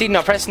to proceed?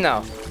 No, press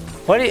no.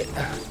 What do you...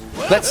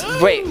 Let's...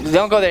 Wait,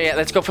 don't go there yet.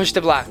 Let's go push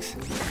the blocks.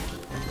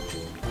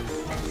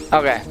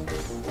 Okay.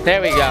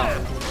 There we go.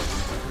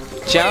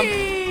 Jump.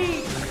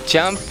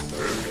 Jump.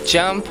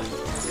 Jump.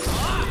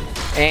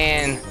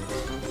 And...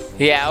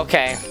 Yeah,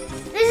 okay.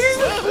 This is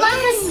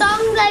like a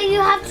song that you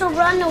have to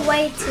run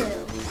away to.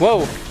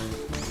 Whoa.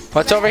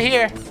 What's over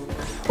here?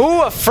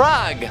 Ooh, a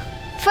frog.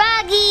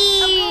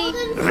 Froggy.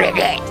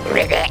 Ribbit,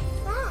 ribbit.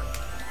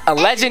 A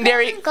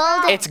legendary.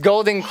 It's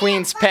Golden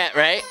Queen's pet,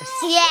 right?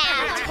 Yeah.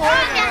 I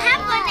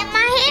have one in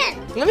my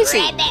hand. Let me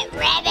see.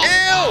 Rabbit.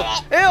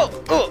 Ew.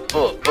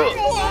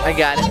 I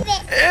got it.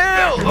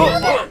 Ew.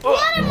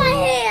 One in my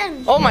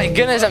hand. Oh my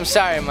goodness, I'm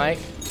sorry, Mike.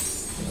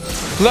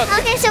 Look.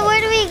 Okay, so where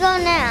do we go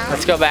now?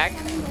 Let's go back.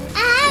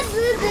 I have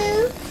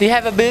boo-boo. You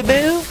have a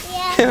boo-boo?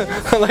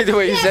 Yeah. I like the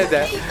way you said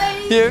that.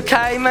 You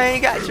okay, man?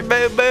 You got your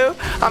boo-boo?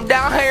 I'm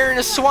down here in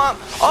the swamp.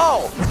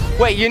 Oh,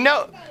 wait, you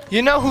know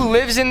who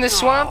lives in the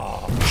swamp?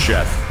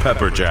 Chef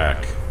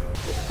Pepperjack.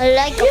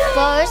 Like a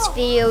force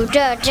field.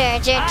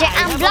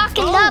 I'm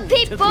blocking the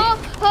people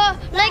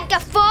like a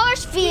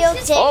force field.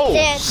 Oh,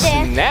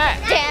 snap.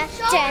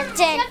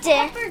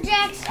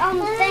 Pepperjack's on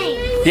the thing.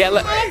 Yeah,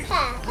 look.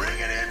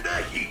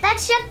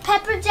 That's Chef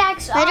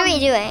Pepperjack's on. What are we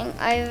doing?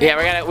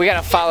 Yeah, we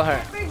gotta follow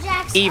her.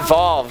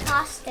 Evolved.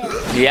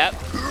 Yep.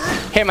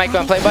 Here, Mike,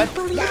 wanna play, bud?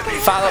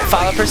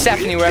 Follow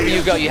Persephone wherever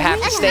you go. You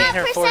have to stay in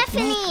her force.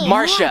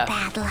 Marsha.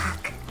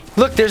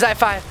 Look, there's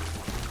I-5.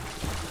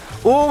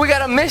 Ooh, we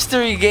got a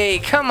mystery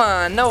gate. Come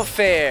on, no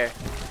fair.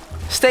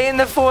 Stay in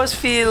the force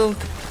field.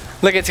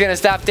 Look, it's gonna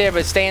stop there,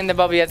 but stay in the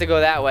bubble. You have to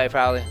go that way,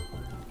 probably.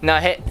 No,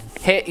 hit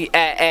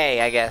A,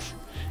 I guess.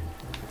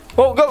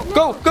 Whoa,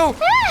 go.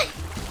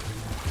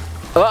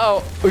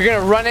 Uh-oh, we're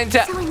gonna run into...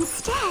 So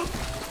instead,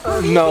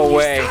 no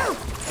way.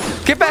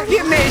 Get back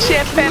in there,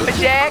 Chef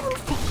Pepperjack.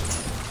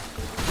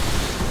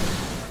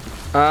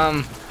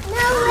 No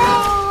way.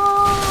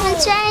 I'm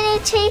trying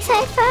to chase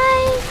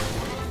I-5.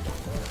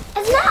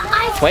 It's not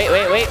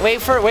I-5.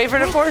 Wait for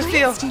the force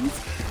field.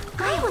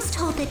 I was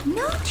told that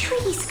no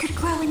trees could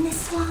grow in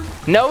this swamp.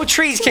 No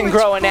trees can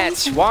grow in that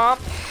swamp.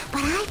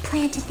 But I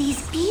planted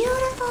these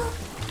beautiful...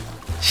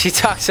 She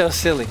talks so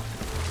silly.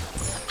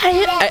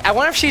 I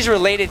wonder if she's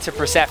related to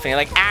Persephone.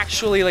 Like,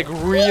 actually, like,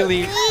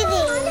 really.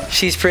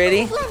 She's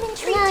pretty? No,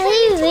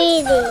 he's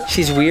weedy.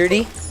 She's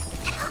weirdy?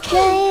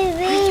 No,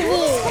 he's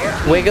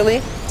weedy.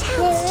 Wiggly?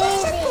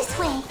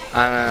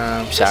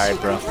 I'm sorry,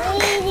 bro.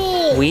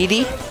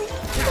 Weedy?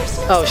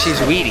 Oh, she's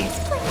weedy.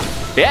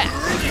 Yeah,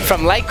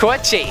 from Light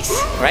Court Chase.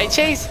 Right,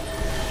 Chase?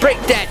 Break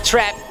that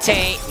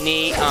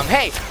traptanium.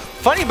 Hey,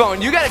 Funny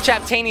Bone, you got a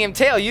traptanium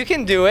tail. You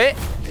can do it.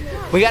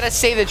 We gotta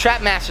save the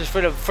Trap Masters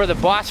for the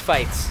boss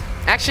fights.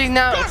 Actually,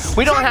 no,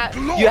 we don't have.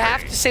 You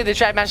have to save the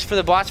Trap Masters for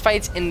the boss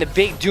fights in the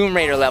big Doom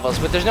Raider levels,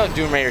 but there's no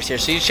Doom Raiders here,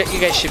 so you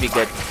guys should be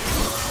good.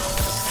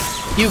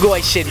 You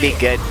guys should be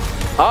good.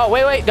 Oh,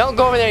 wait, don't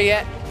go over there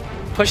yet.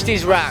 Push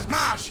these rocks.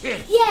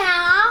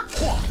 Yeah,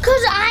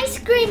 because Ice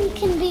Cream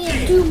can be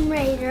a Doom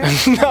Raider.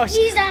 No,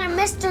 he's on a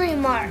mystery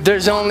mark.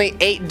 There's only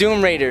 8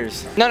 Doom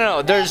Raiders.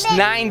 No, there's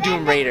 9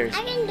 Doom Raiders.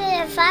 I can do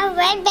the frog.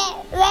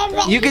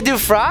 Rabbit. You could do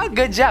frog?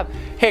 Good job.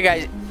 Here,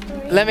 guys,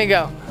 let me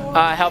go.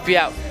 Help you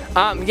out.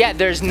 Yeah,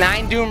 there's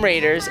 9 Doom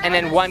Raiders and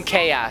then 1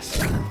 Chaos.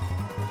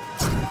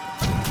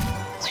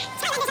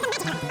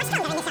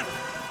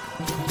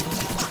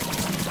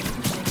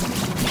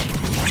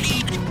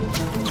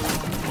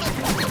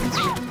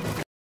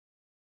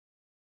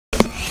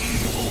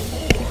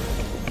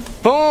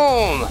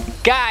 Boom!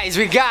 Guys,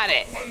 we got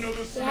it.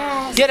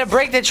 Yes. You had to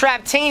break the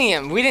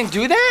Traptanium. We didn't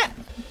do that?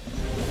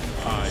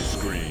 Ice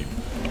cream.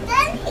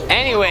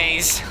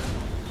 Anyways.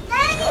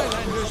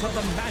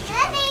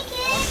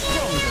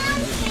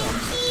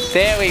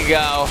 There we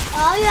go.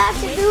 All you have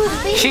to do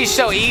is be. She's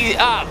so easy.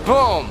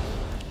 Boom.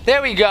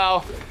 There we go.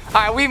 All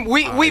right,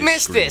 we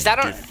missed this. I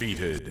don't.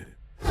 Defeated.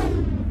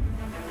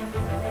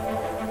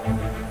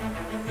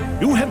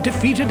 You have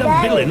defeated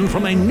a villain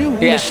from a new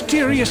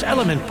mysterious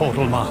element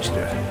portal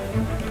master.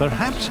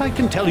 Perhaps I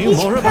can tell you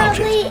more about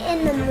Probably it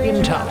in the middle.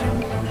 in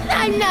time.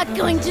 I'm not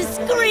going to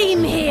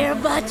scream here,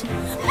 but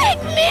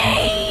pick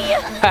me!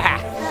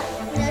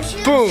 No,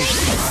 Boom.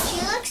 She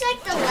looks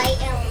like the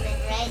light element,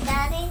 right,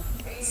 Daddy?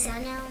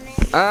 Sun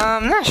element.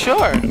 I'm not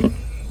sure.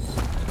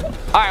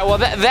 All right, well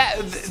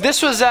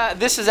this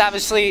is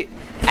obviously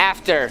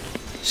after.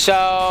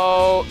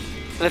 So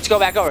let's go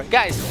back over,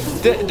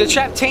 guys. The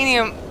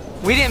Traptanium,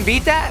 we didn't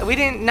beat that. We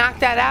didn't knock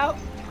that out.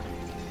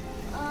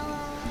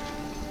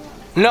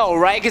 No,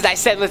 right? Because I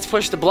said let's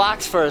push the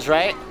blocks first,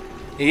 right?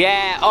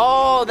 Yeah.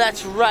 Oh,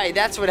 that's right.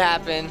 That's what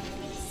happened.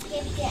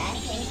 Skipped it, I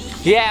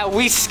think. Yeah,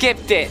 we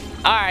skipped it.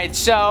 All right,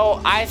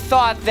 so I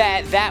thought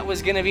that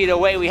was gonna be the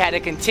way we had to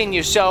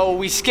continue, so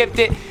we skipped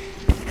it.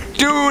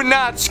 Do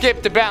not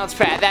skip the bounce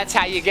pad. That's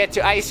how you get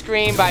to ice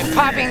cream, by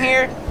popping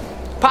here.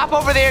 Pop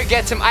over there,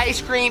 get some ice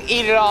cream,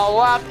 eat it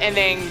all up, and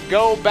then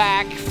go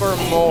back for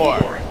more.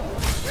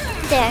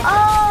 There.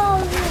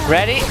 Oh, yeah.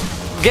 Ready?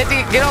 Get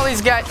all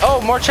these guys. Oh,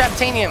 more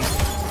Traptanium.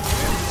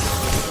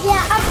 Yeah,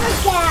 I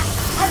forgot.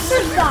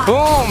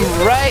 Boom,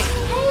 right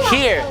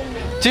here.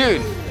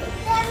 Dude,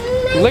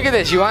 look at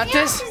this. You want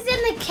this? Chaos is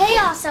in the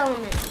chaos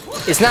element.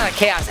 It's not a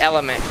chaos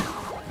element.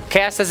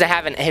 Chaos doesn't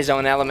have his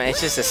own element.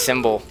 It's just a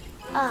symbol.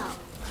 Oh.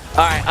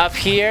 All right, up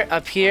here,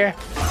 up here.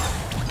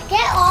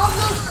 Get all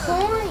those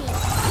coins.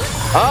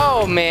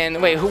 Oh, man.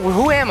 Wait,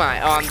 who am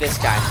I? Oh, I'm this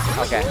guy.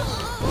 Okay.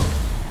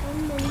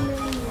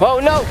 Whoa,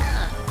 no.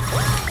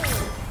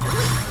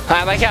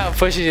 I like how it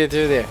pushes you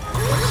through there.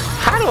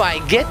 How do I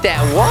get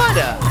that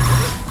water?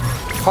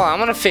 Hold on, I'm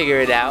gonna figure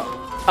it out.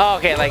 Oh,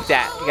 okay, like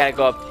that. You gotta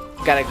go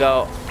up. Gotta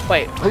go.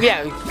 Wait,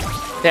 yeah.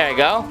 There we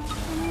go.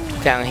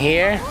 Down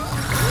here.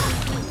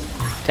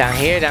 Down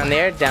here, down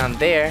there, down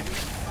there.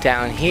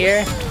 Down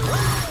here.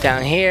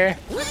 Down here.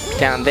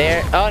 Down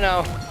there. Oh,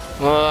 no.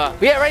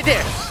 Yeah, right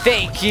there.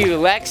 Thank you,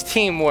 Lex.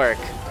 Teamwork.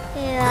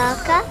 You're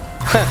welcome.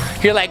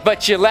 You're like,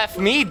 but you left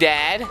me,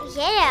 Dad.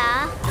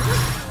 Yeah.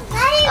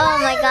 Oh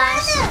my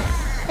gosh.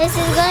 This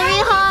is gonna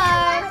be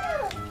hard.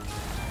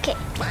 Okay.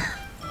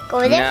 Go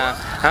over there. No,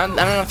 I don't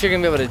know if you're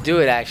gonna be able to do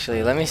it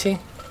actually. Let me see.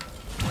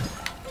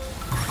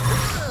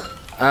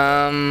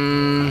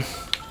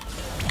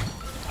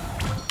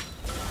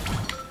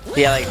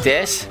 Yeah, like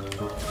this.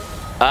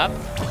 Up.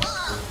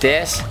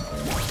 This.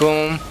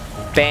 Boom.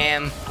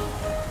 Bam.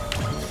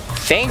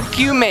 Thank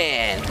you,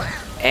 man.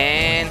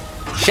 And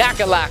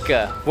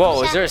shakalaka.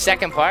 Whoa, is there a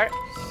second part?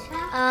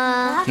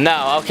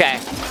 No, okay.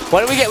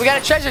 What do we get? We got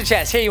a treasure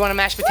chest. Here, you want to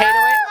mashed potato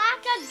it?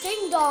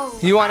 Ding dong.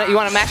 You want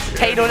to mashed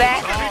potato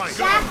that?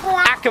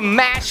 I can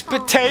mash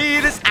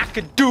potatoes. I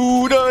could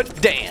do the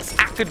dance.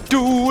 I could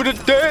do the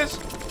dance.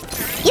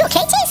 You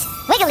okay, Chase?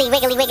 Wiggly,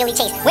 wiggly, wiggly,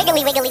 Chase.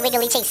 Wiggly, wiggly,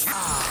 wiggly, Chase.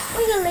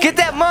 Get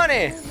that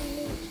money.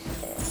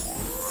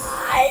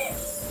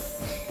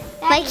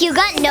 Like you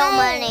got no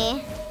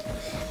money.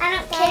 I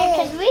don't care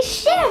because we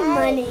share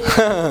money.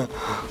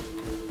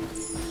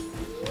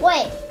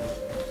 Wait.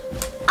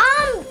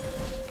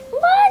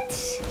 What?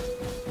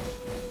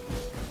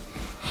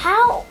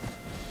 How?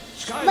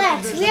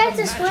 Lex, we have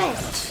to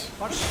switch.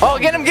 Oh,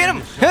 get him, get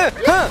him.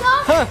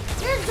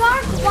 You're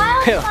Dark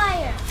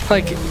Wildfire.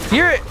 Like,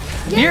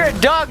 you're a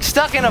dog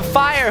stuck in a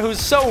fire who's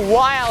so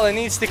wild and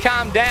needs to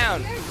calm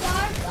down. You're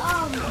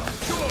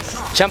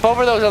Dark, Jump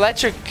over those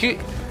electric...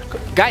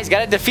 Guys,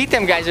 gotta defeat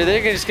them guys or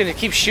they're just gonna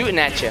keep shooting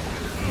at you.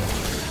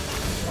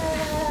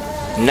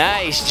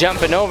 Nice,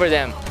 jumping over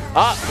them.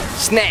 Oh,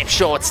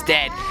 Snapshot's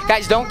dead.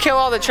 Guys, don't kill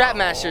all the Trap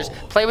Masters.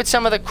 Play with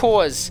some of the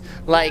cores,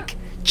 like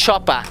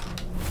Chopper.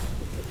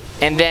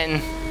 And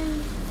then...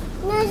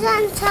 There's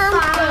a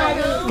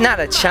Chomper.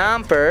 Not a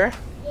Chomper.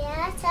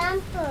 Yeah,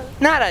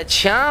 Chomper. Not a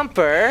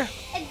Chomper.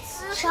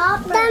 It's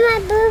Chomper. That's my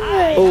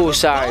boo-boo. Oh,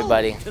 sorry,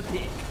 buddy.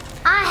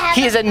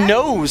 He has a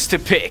nose to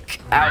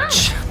pick.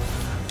 Ouch.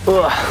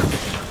 Ugh.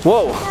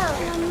 Whoa.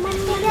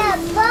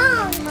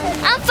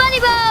 I'm Funny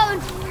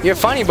Bone. You're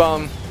Funny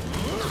Bone.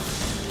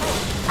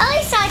 At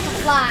least I can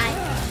fly.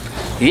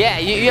 Yeah,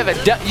 you have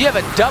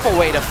a double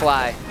way to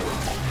fly.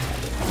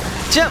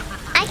 Jump.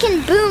 I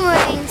can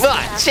boomerang.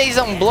 Ugh, Chase,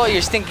 don't blow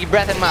your stinky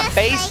breath in my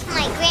face. Like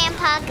my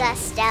grandpa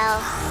Gusto.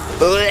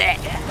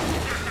 Blech.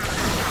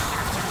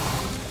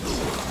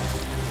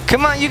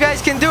 Come on, you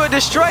guys can do it.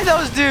 Destroy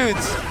those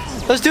dudes.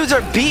 Those dudes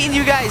are beating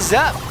you guys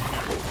up.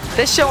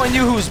 They're showing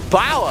you who's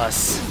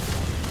boss.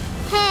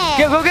 Hey.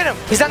 Go get him.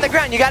 He's on the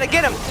ground. You gotta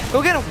get him.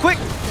 Go get him, quick.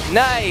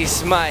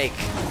 Nice, Mike.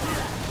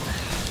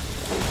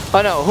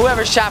 Oh no,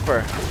 whoever's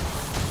Chopper.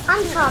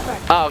 I'm Chopper.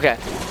 Oh, okay.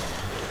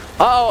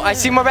 Uh oh, I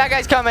see more bad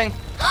guys coming.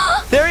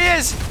 There he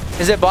is.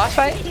 Is it a boss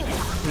fight?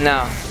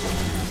 No.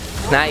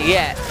 Not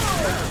yet.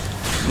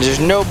 There's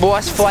no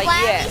boss fight yet.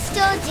 Why are we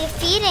still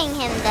defeating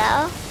him,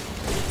 though?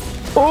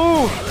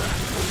 Ooh!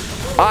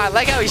 Oh, I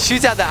like how he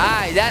shoots out the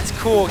eye. That's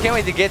cool. Can't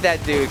wait to get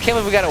that dude. Can't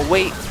believe we gotta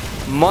wait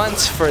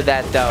months for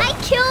that, though. I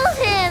killed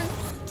him.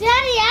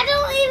 Daddy, I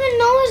don't even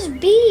know his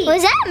beat.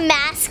 Was that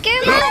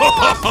Masker?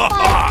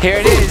 Here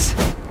it is.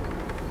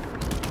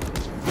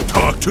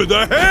 Talk to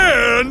the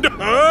hand!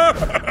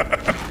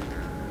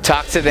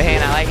 Talk to the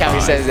hand. I like how he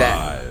says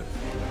that.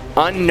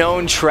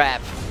 Unknown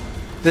trap.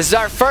 This is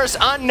our first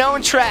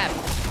unknown trap.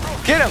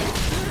 Get him.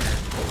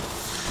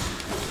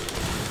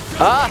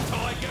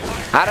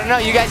 I don't know.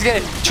 You guys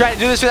gonna try to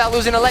do this without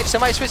losing a life?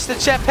 Somebody switch to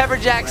Chef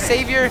Pepperjack.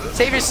 Save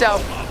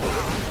yourself.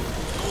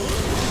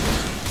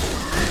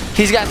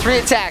 He's got 3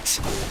 attacks.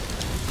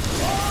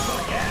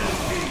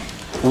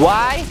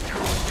 Y,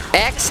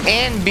 X,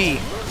 and B.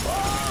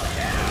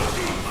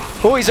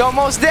 Oh, he's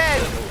almost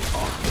dead.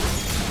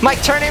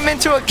 Mike, turn him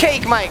into a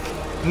cake, Mike.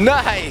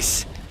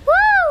 Nice.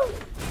 Woo!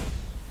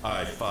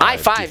 High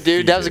five,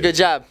 dude. That was a good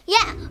job. Yeah.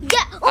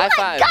 Oh High my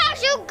five.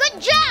 gosh, you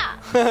good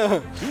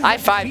job. High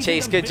five,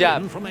 Chase. Good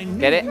job.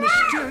 Get it?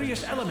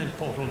 Mysterious element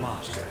portal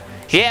master.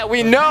 Yeah,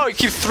 we know. You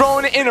keep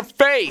throwing it in her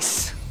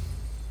face.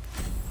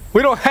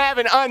 We don't have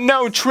an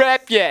unknown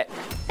trap yet.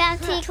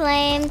 Bounty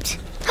claimed.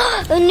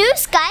 A new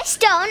Sky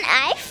Stone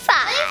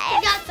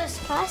I-5. Got this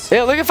plus.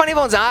 Yeah, look at Funny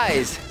Bone's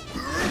eyes.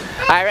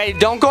 All right, ready?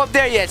 Don't go up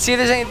there yet. See if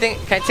there's anything.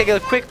 Can I take a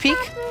quick peek?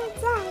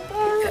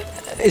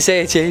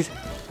 Say it, Chase.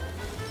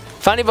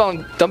 Funny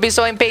Bone, don't be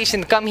so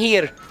impatient. Come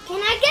here. Can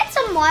I get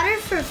some water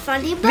for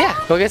Funny Bone?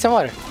 Yeah, go get some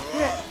water.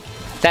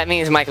 That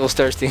means Michael's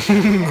thirsty. All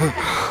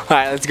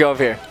right, let's go up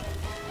here.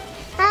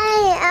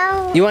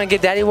 You want to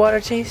get Daddy water,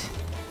 Chase?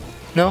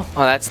 No?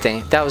 Oh, that's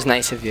dang. That was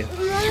nice of you.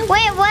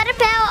 Wait, what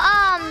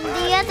about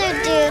the other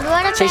dude?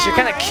 What about? Chase, you're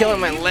kind of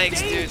killing my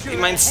legs, dude. You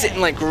mind sitting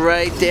like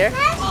right there?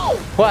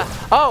 What?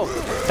 Oh,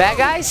 bad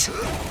guys?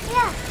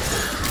 Yeah.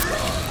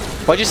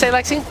 What'd you say,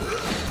 Lexi?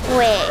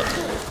 Wait,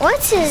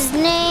 what's his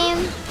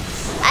name?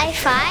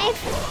 I-5?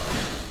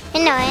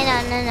 No.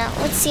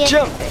 What's the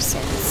other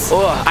person's?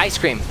 Oh, ice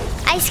cream.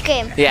 Ice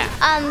cream. Yeah.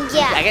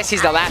 Yeah. I guess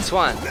he's the last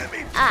one.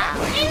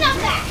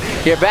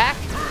 You're back?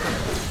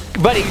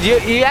 Buddy,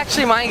 you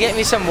actually mind getting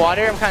me some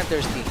water? I'm kind of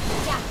thirsty.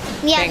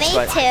 Yeah, Thanks, me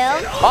bud.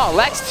 too. Oh,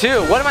 Lex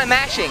too. What am I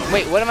mashing?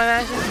 Wait, what am I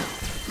mashing?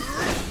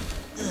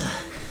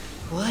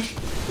 What?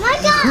 My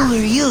God. Who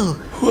are you?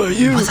 Who are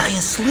you? Was I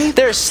asleep?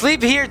 They're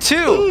asleep here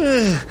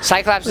too.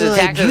 Cyclops has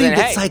attacked us, and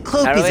hey,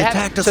 Cyclops that really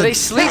attacked us. So they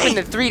sleep in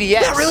the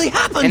 3DS. That really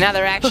happened. And now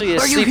they're actually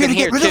Are you asleep here in to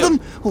here get rid too. of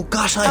them? Oh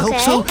gosh, I hope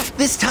so.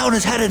 This town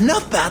has had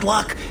enough bad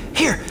luck.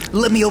 Here,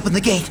 let me open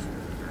the gate.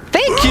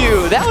 Thank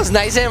you. That was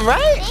nice of him,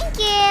 right? Thank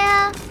you.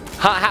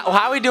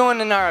 How are we doing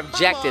in our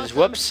objectives?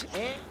 Whoops.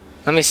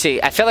 Let me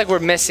see. I feel like we're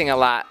missing a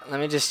lot. Let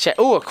me just check.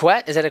 Ooh, a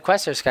quest? Is that a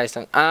quest or a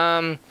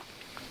Skystone?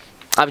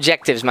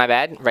 Objectives, my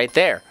bad. Right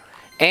there.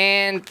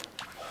 And,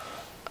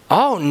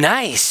 oh,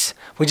 nice.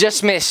 We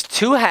just missed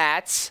 2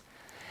 hats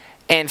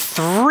and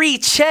 3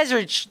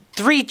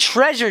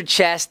 treasure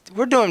chests.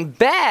 We're doing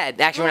bad.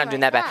 Actually, we're not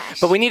doing that bad.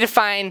 But we need to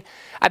find,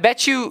 I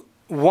bet you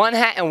 1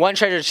 hat and 1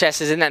 treasure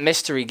chest is in that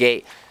mystery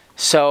gate.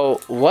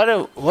 So what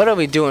are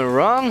we doing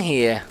wrong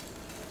here?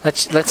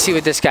 Let's see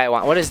what this guy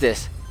wants. What is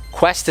this?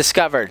 Quest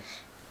discovered.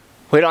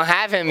 We don't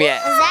have him yet.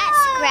 Is that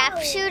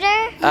Scrap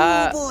Shooter?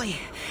 Oh boy.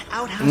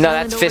 No,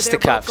 that's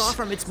Fisticuffs.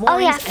 Oh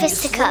yeah,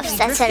 Fisticuffs.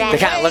 That's what I They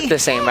kind of look the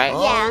same, right?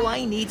 Yeah. Oh,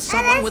 I need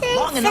someone with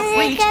long enough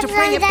reach to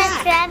bring it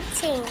back.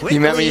 You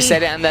remember you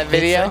said it on that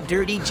video? It's a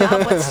dirty job,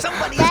 but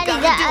somebody's Daddy,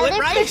 got the to do it,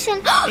 other right? person.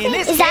 In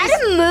this Is that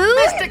case, a moon?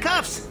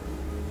 Fisticuffs.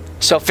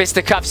 So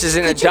Fisticuffs is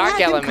in the Could you dark have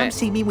him element. Come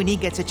see me when he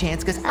gets a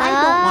chance, because I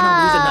don't want to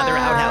lose another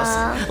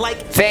outhouse. Like,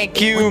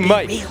 Thank you,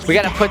 Mike. We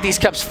gotta put these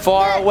cups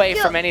far away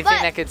from anything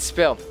that could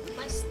spill.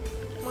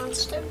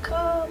 Monster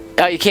cup.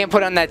 Oh, you can't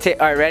put on that table.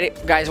 All right, ready,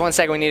 guys? 1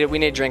 second. We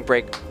need a drink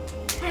break.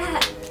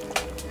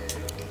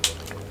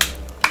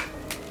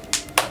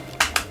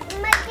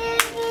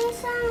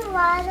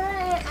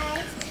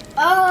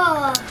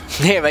 Oh.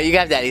 Here, but you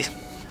got Daddy's.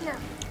 No.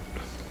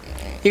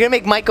 You're gonna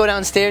make Mike go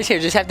downstairs. Here,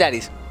 just have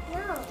Daddy's.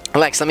 No.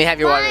 Lex, let me have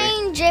your water.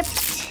 Mine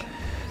dripped.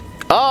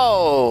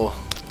 Oh,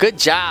 good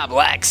job,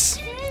 Lex.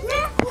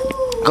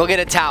 Go get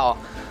a towel.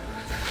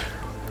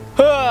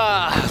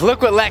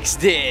 Look what Lex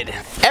did.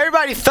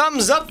 Everybody,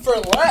 thumbs up for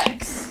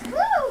Lex.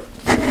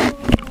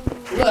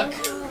 Look.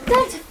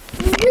 That's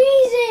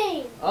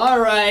freezing. All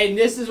right,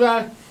 this is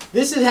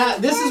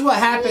what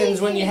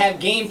happens when you have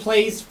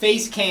gameplays,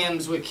 face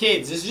cams with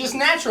kids. It's just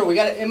natural. We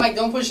got to. Mike,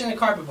 don't push in the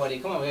carpet, buddy.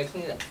 Come on, we gotta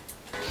clean it up.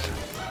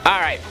 All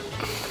right.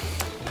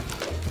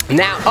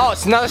 Now, oh,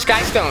 it's another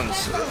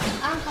Skystones.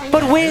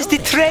 But where's the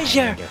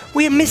treasure?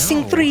 We're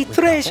missing 3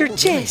 treasure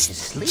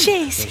chests.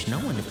 Chase. There's no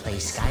one to play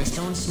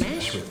Skystone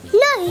Smash with me.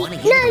 No,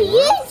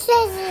 you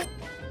says it.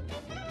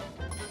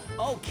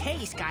 Okay,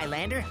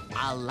 Skylander,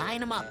 I'll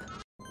line them up.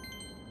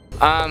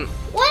 Why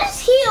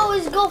does he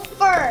always go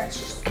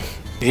first?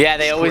 Yeah,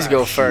 they always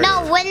go first.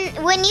 No,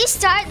 when you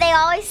start, they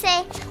always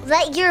say,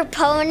 let your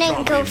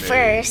opponent go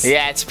first.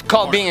 Yeah, it's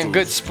called being a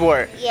good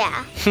sport.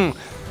 Yeah.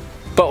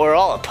 But we're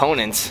all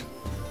opponents.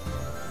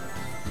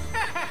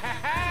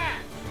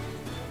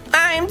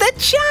 I'm the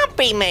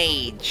Chompy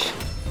Mage.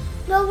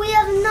 No, we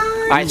have 9.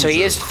 All right, so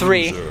he is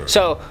 3.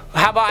 So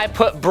how about I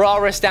put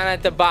Brawlrus down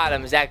at the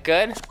bottom? Is that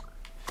good?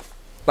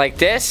 Like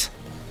this?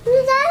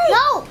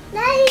 No.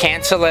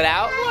 Cancel it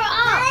out?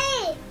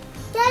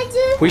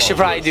 We should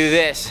probably do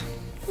this.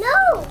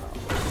 No.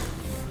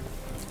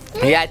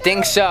 Yeah, I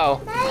think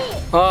so.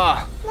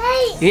 Oh.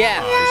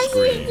 Yeah.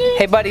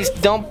 Hey, buddies,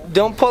 don't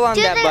pull on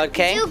that, bud,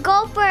 okay? Do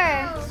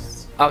Gulper.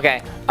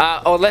 Okay.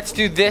 Oh, let's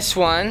do this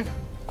one.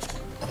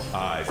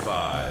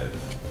 I-5.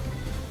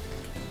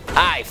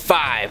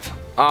 I-5.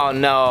 Oh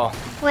no.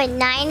 Wait,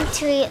 9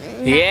 to.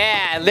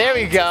 Yeah, there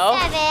we go.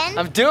 7.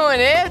 I'm doing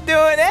it. I'm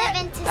doing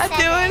it. 7 to I'm 7.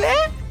 doing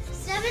it.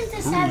 7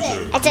 to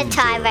 7. It's a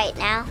tie right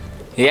now.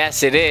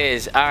 Yes, it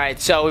is. All right,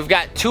 so we've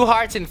got 2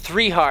 hearts and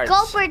 3 hearts.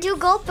 Gulper, do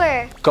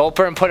Gulper.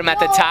 Gulper and put him at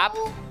the top.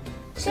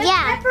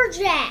 Yeah.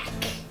 Pepperjack.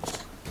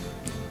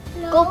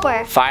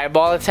 Gulper.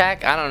 Fireball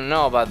attack? I don't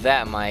know about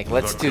that, Mike.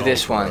 Let's do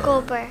this one.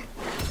 Gulper.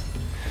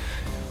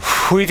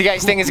 Who do you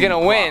guys think is gonna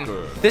win?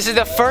 This is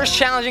the first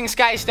challenging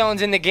Sky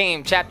Stones in the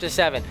game, Chapter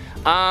 7.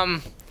 I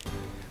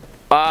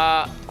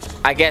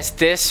guess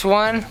this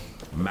one.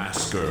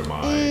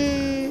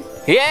 Mastermind.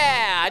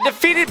 Yeah, I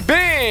defeated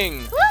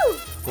Bing. Woo!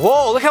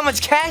 Whoa, look how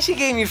much cash he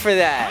gave me for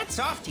that. Hats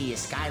off to you,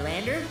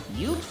 Skylander.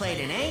 You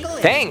played an angle.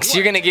 Thanks.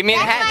 You're gonna give me a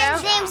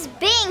hat That's why his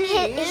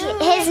name's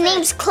Bing. His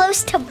name's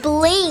close to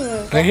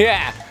Bling. now?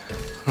 Yeah.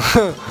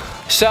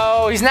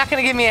 So he's not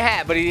gonna give me a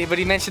hat, but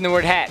he mentioned the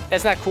word hat.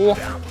 That's not cool.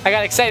 I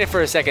got excited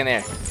for a second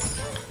there.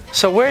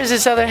 So where's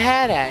this other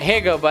hat at? Here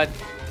you go, bud.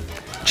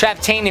 Trap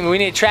Team. We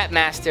need a Trap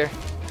Master.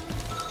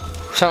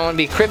 Someone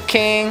be Krypt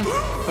King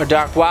or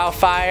Dark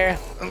Wildfire.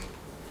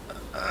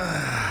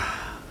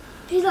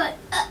 He's like,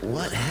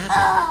 What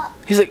happened?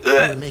 He's like,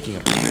 You're making a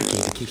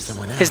barricade to keep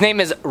someone out. his name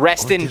is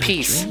Rest Or in did I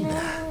Peace. dream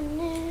that?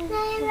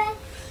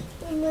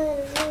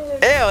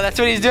 Ew, that's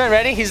what he's doing.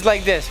 Ready? He's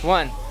like this.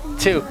 1,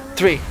 2,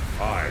 3. Ew.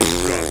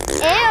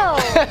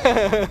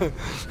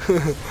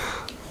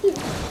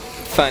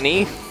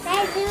 Funny.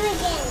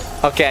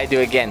 Okay, I do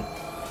again.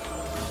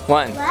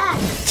 1,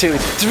 2,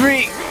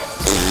 3.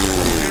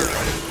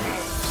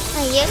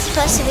 Oh, you're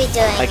supposed to be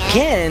doing it.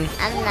 Again?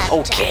 I'm not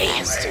Okay. Trap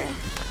Master.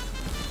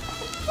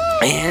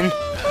 And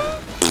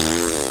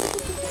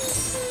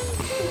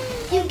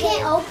you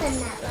can't open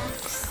that, Lex.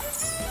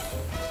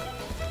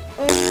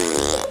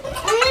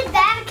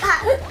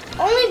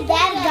 Only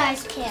bad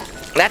guys can.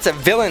 that's a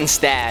villain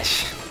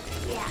stash.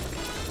 Yeah.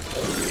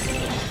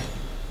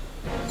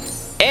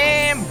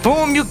 And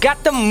boom, you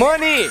got the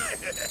money.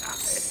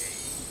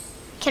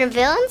 Can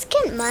villains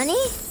get money?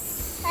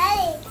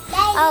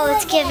 Oh,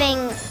 it's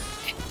giving.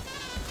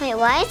 Wait,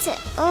 why is it?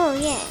 Oh,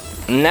 yeah.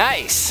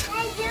 Nice.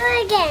 Do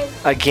it again.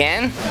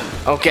 Again?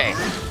 Okay.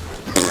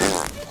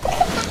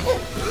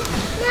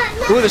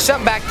 Ooh, there's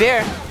something back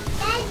there.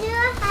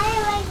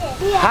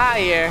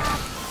 Higher.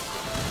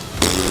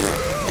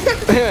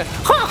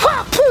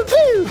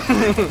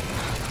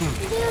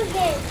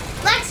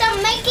 Lex,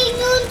 I'm making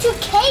you into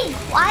cake.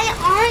 Why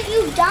aren't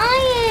you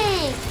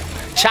dying?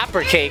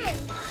 Chopper cake.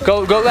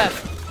 Go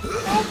left.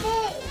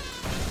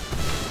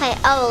 Wait,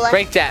 oh, let's.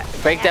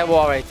 Break that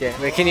wall right there.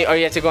 Wait, can you? Or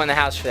you have to go in the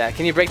house for that.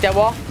 Can you break that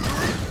wall?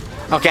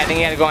 Okay, I think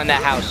you gotta go in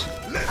that house.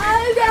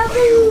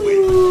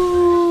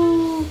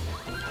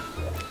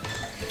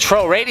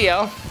 Troll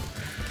radio.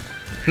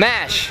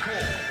 Mash.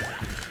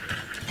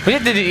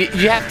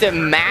 You have to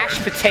mash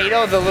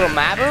potato the little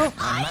mabu?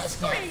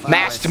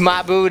 Mashed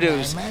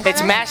mabudos.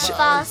 It's mashed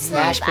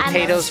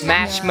potatoes,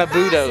 mashed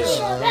mabudos.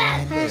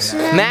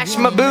 Mashed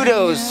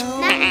mabudos.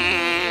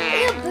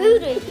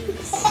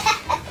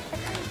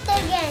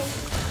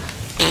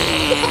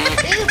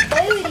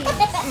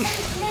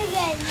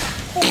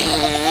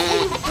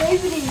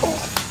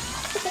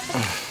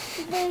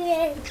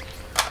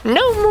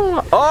 No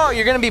more. Oh,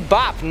 you're gonna be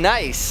Bop.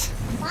 Nice.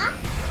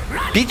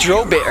 Be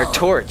Drobit or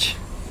Torch.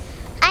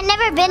 I've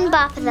never been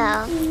Bop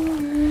though.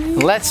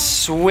 Let's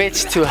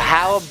switch to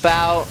how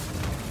about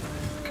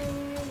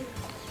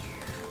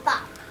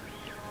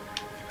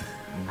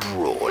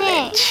Roll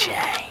and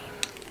Chain.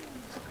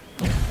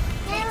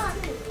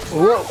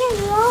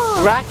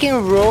 Whoa. Rock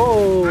and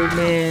roll,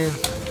 man.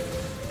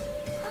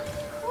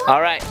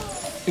 All right,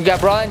 you got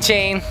Brawl and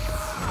Chain.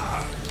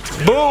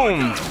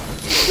 Boom.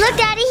 Look,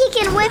 Daddy, he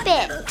can whip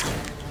it.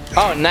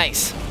 Oh,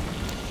 nice. All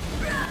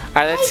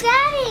right, let's.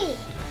 Daddy.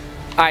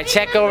 All right,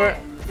 check over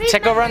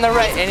on the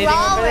right. Anything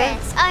over there?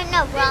 Oh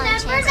no, Brawl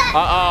and Chain.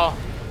 Uh-oh.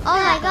 Oh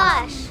my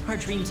gosh. Our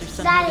dreams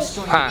are Daddy,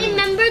 Huh.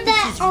 remember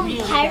that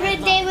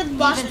Pirate Day with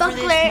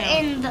Washbuckler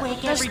and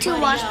those 2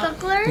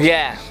 Washbucklers?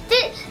 Yeah.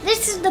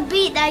 This is the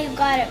beat that you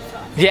got it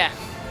from. Yeah.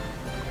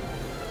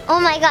 Oh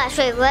my gosh,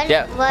 wait, what?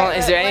 Yeah. What, Hold on,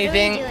 is there what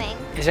anything? Are we doing?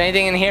 Is there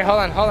anything in here? Hold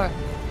on.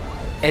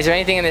 Is there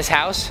anything in this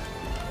house?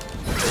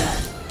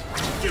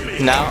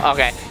 No.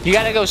 Okay. You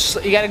gotta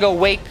go.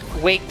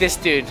 Wake this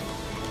dude.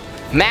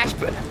 Mash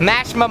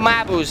my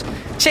mabus.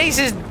 Chase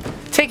is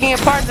taking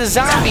apart the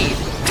zombie.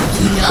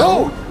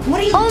 No. What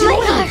are you doing? Oh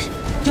my gosh.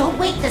 Don't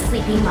wake the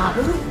sleeping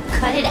Mabu.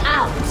 Cut it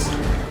out.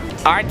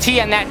 RT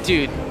on that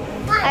dude.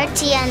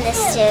 RT on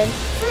this dude.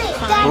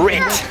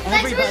 Rit.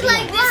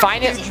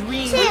 Find it.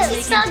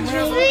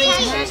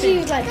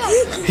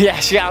 Yeah,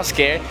 she got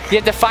scared. You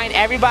have to find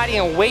everybody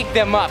and wake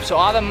them up. So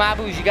all the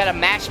mabus, you gotta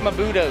mash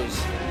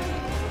mabudos.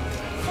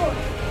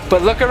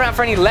 But look around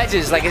for any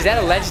ledges. Like, is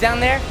that a ledge down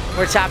there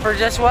where Chopper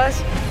just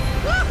was?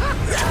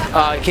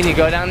 Can you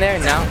go down there?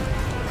 No.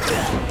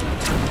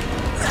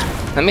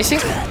 Let me see.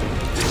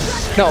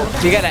 No,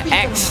 you gotta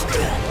X.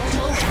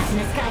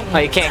 Oh,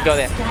 you can't go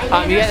there.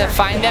 You gotta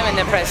find them and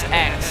then press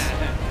X.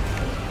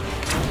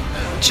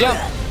 Jump.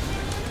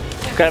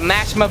 Gotta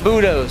mash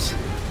mabudos.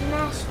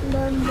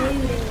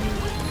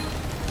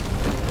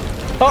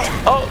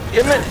 Oh,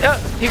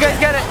 you guys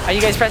got it. Are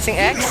you guys pressing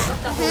X?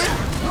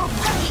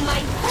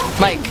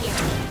 Mike.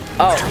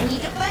 Oh.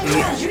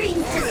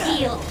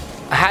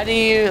 How do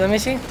you, let me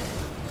see.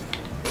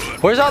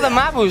 Where's all the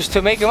mabus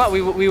to make them up?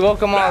 We woke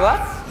them all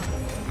up?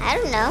 I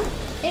don't know.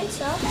 I think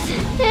so.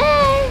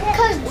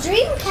 Because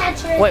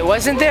Dreamcatcher. Wait,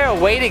 wasn't there a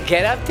way to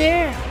get up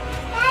there?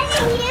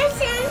 Daddy, you're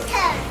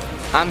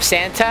Santa. I'm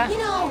Santa? You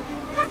know,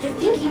 after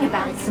thinking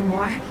about it some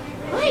more,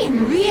 I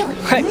am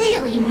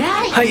really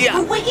mad at you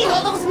for waking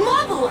all those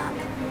Mabu up.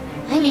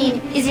 I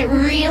mean, is it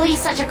really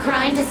such a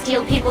crime to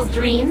steal people's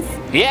dreams?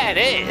 Yeah, it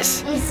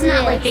is. It's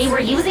not like they were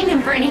using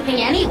them for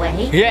anything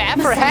anyway. Yeah,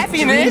 for Besides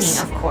happiness.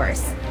 dreaming, of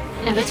course.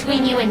 And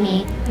between you and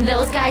me,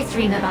 those guys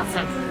dream about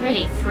some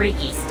pretty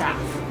freaky stuff.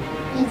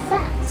 In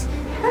fact,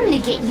 I'm gonna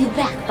get you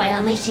back by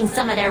unleashing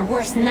some of their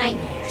worst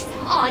nightmares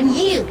on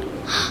you.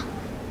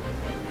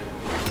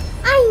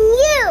 On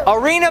you.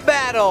 Arena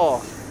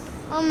battle.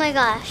 Oh my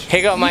gosh. Here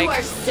you go, Mike. You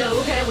are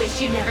so gonna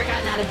wish you'd never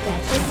gotten out of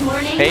bed this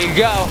morning. There you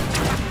go.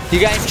 You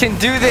guys can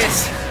do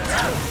this.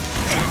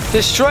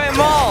 Destroy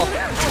them all.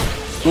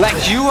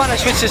 Lex, you want to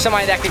switch to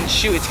somebody that can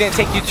shoot. It's going to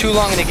take you too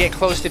long to get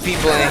close to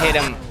people and hit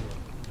them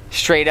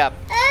straight up.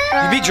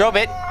 You be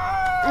Drobit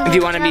if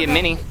you want to be a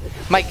mini.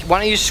 Mike, why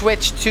don't you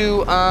switch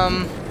to,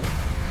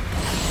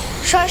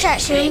 Short shot,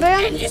 Shroom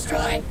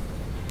Boom?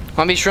 Want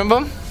to be Shroom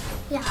Boom?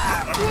 Yeah.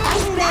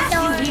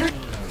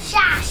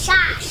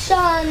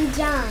 Sean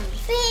John.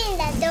 Feet in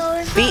the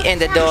door. Feet in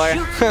the door.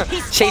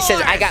 Chase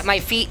says, I got my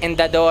feet in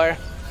the door.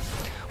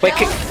 Wait,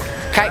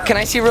 can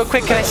I see real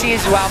quick? Can I see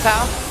his wow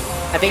pow?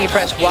 I think you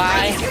press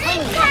Y.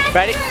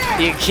 Ready?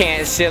 You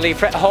can't, silly.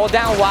 Hold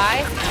down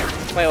Y.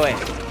 Wait.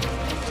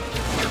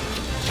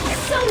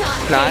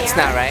 No, that's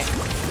not right.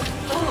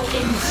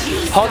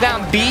 Hold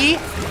down B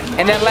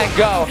and then let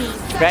go.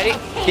 Ready?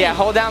 Yeah,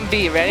 hold down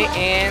B. Ready?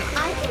 And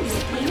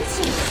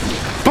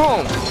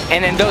boom.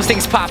 And then those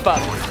things pop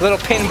up. Little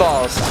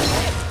pinballs.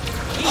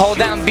 Hold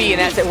down B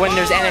and that's it when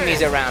there's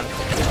enemies around.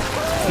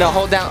 No,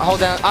 hold down.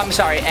 I'm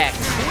sorry, X.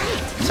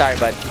 Sorry,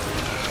 bud.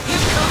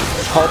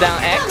 Hold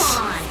down X.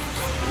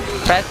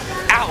 Press.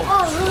 Ow!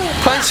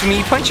 Punch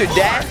me. Punch your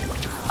dad.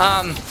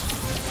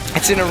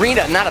 It's an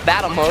arena, not a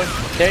battle mode.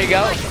 There you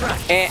go.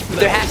 And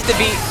there has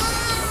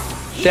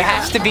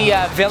to be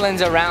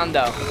villains around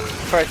though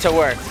for it to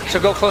work. So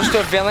go close to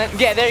a villain.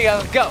 Yeah, there you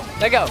go. Go.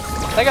 Let go.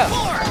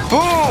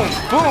 Boom!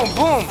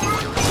 Boom!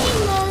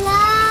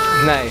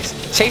 Nice.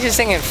 Chase is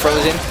singing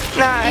Frozen.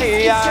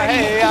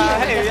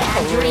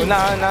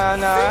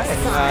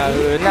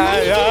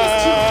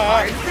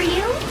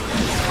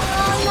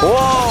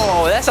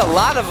 Whoa, that's a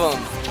lot of them.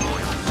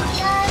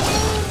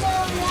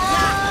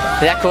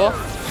 Is that cool?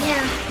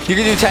 Yeah. You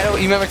can do tidal.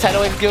 You remember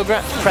tidal wave,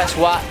 Gilgrant? Press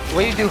Y.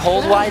 What do you do?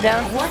 Hold Y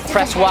down.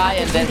 Press Y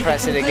and then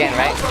press it again,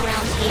 right?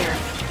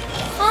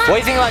 What do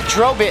you think about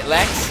Drobit,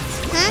 Lex?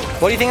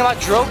 What do you think about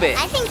Drobit?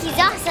 I think he's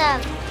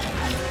awesome.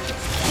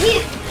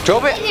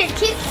 Drobit? Your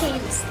kick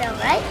team still,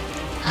 right?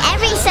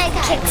 Every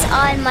sidekick's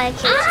on my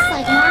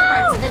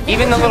kids.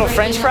 Even the little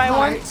French fry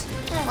one?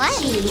 What?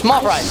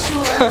 Small fries.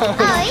 Oh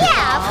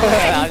yeah.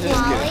 I'm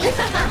just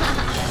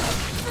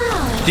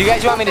kidding. Do you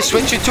guys want me to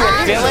switch you to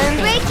a villain?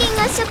 Breaking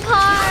us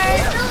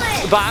apart.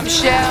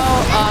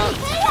 Bombshell?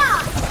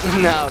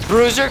 No.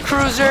 Bruiser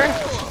Cruiser?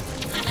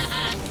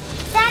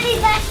 Daddy,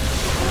 that's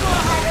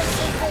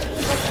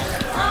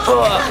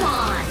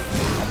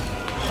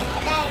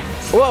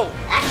Whoa.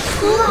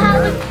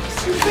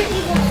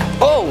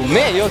 Oh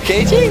man, you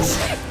okay, Chase?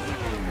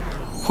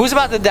 Who's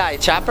about to die?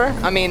 Chopper?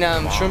 I mean,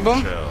 Shroom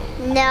Boom?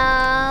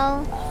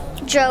 No.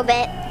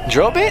 Drobit.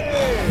 Drobit?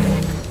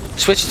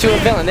 Switch to a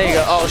villain. There you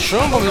go. Oh,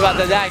 Shroom Boom's about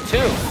to die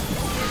too.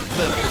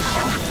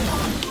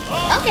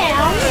 okay.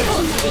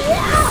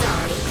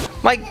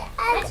 Mike,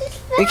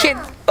 you can't.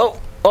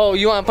 Oh,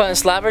 you want to put in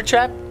Slobber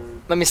Trap?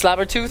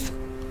 Slobber Tooth?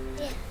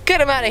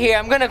 Get him out of here.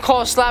 I'm gonna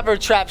call Slobber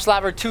Trap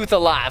Slobber Tooth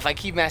alive. I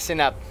keep messing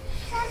up.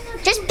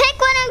 Just pick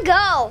one and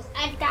go.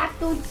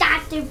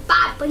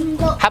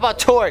 How about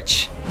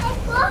Torch?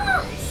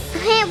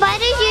 Hey, why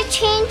did you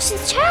change the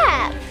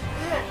trap?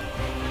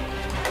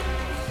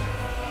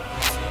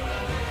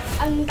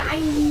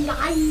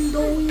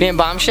 Being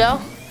Bombshell?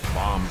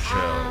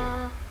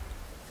 Bombshell.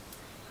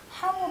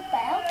 How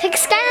about? Pick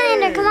Skylander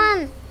Skylander, come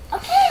on.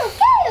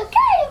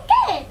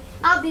 Okay.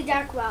 I'll be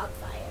Dark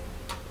Wildfire.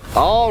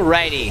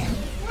 Alrighty.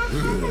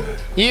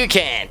 You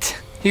can't.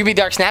 You can be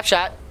Dark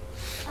Snapshot.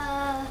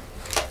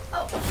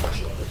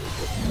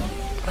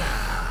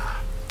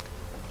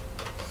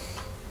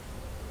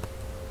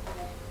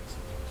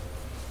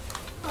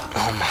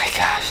 Oh my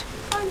gosh.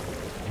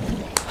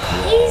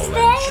 He's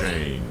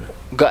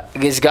dead?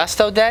 Is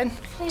Gusto dead?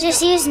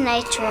 Just use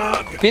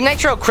Nitro. Be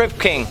Nitro Krypt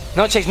King.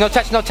 No chase, no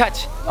touch, no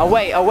touch.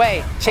 Away,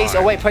 away. Chase,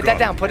 away. Put that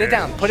down, put it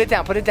down, put it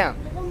down, put it down.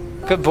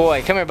 Good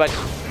boy. Come here, bud.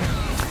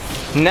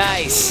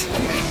 Nice.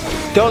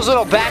 Those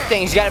little bat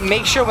things, you gotta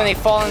make sure when they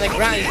fall on the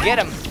ground, you get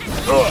them.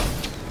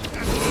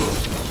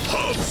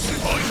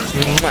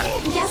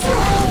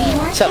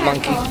 What's up,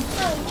 monkey?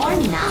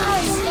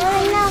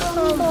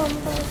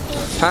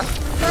 Huh?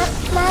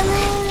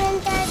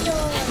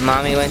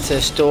 Mommy went to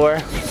the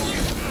store.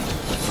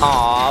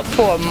 Aw,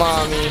 poor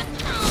mommy.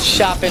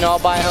 Shopping all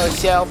by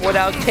herself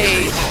without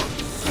taste.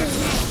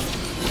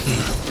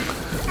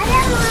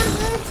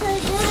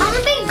 I'm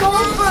a big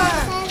Gopher.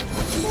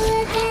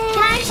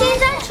 Can I change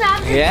that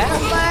trap? Yeah?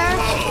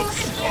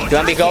 You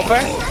wanna be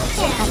Gopher?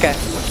 Okay.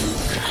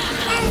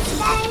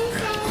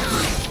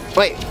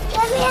 Wait.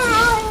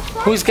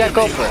 Who's got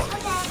Gopher?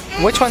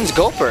 Which one's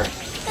Gopher?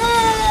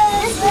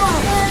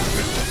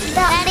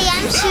 Daddy,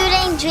 I'm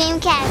shooting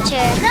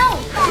Dreamcatcher. No.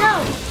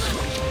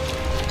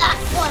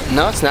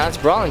 No, it's not. It's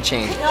Brawl and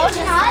Chain. No, it's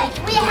not.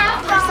 We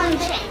have Brawl and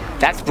Chain.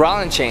 That's Brawl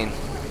and Chain.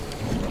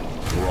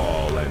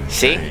 Brawl and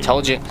See? Chain.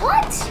 Told you.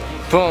 What?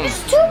 Boom.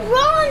 There's 2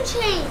 Brawl and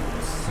Chains.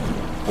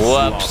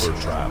 Whoops.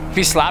 Slobber Trap.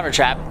 Be Slobber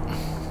Trap.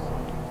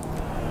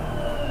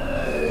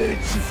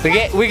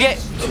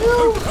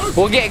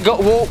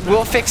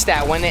 We'll fix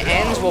that. When it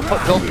ends, we'll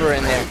put Gopher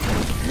in there.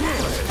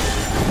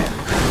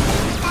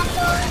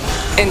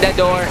 In the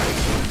door.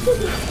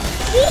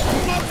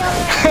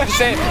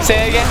 say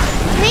it again.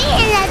 Me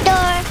in the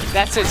door.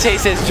 That's what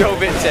Chase says.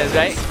 Jobin says,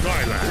 right?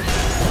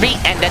 Be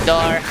in the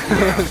door.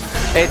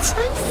 It's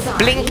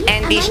blink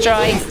and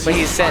destroy. But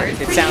he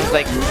said it sounds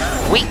like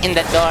we in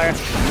the door.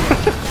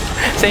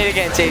 Say it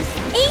again, Chase.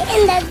 We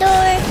in the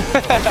door.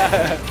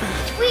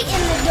 We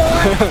in the door.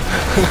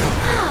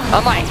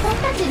 I'm like,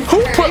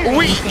 who put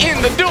we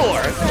in the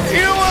door?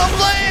 You know what I'm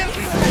saying?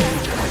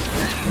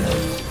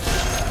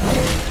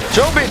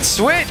 Jobin,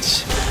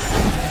 switch.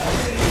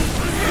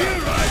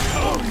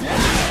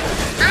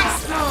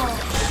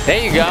 There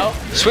you go.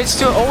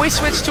 Always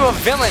switch to a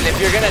villain if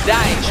you're gonna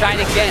die and try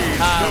to get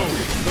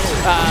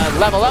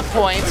level up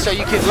points so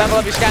you can level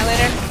up your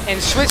Skylander and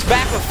switch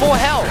back with full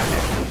health.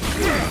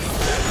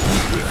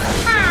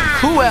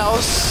 Who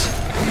else?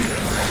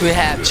 We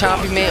have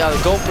Chompy Mate. Oh,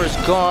 the Gopher's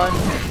gone.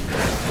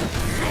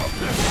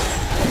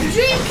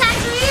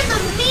 Dreamcatcher, you're the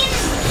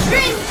meanest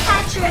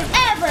Dreamcatcher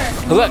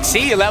ever. Look,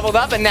 see, you leveled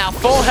up and now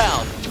full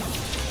health.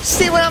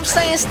 See what I'm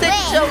saying? Stick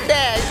to your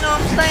dad. You know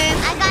what I'm saying?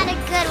 I got a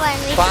good one.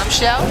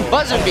 Bombshell,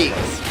 buzzer beat.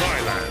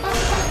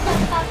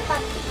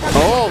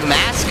 Oh,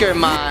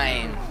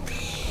 Mastermind.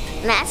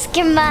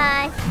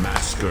 Mastermind.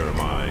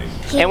 Mastermind.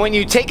 And when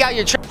you take out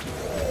your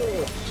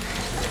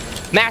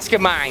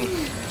Mastermind.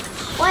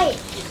 Wait,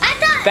 I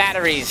thought.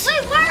 Batteries.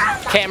 Wait, where are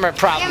they? Camera Your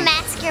problem.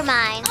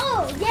 Mastermind.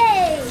 Oh,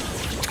 yay.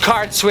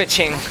 Card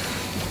switching.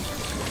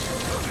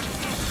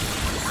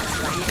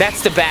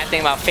 That's the bad thing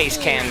about face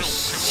cams.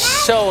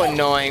 So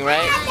annoying,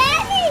 right?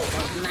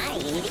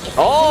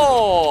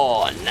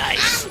 Oh,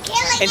 nice.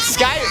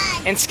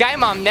 And Sky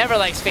Mom never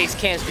likes face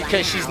cams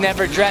because she's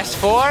never dressed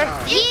for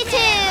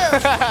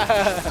YouTube.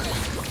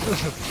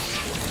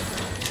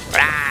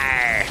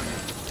 Rawr.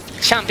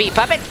 Chumpy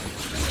puppet.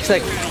 She's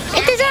like,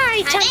 it is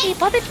I, Chumpy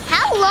puppet.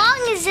 How long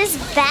is this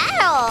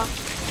battle?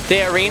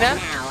 The arena?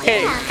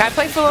 Hey, can I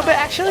play for a little bit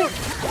actually?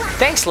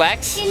 Thanks,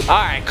 Lex.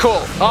 Alright,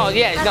 cool. Oh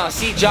yeah, no,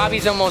 see,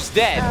 Jobby's almost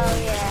dead. Oh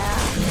yeah.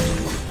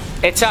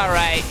 It's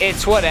alright,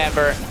 it's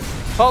whatever.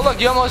 Oh look,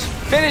 you almost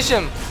finished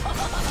him.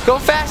 Go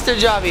faster,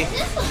 Jobby.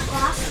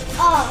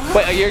 Oh.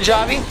 Wait, you're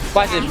Jobby?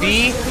 Why is it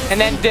B and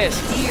then this?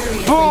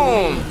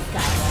 Boom!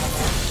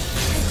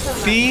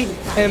 B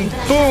and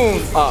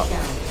boom! Oh.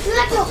 You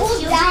have to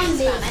hold down,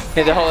 baby. You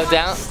have to hold it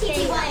down?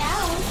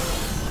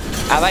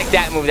 I like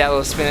that move, that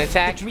little spin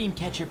attack.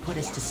 Dreamcatcher put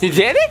us to You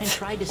did it?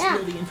 tried to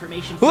steal the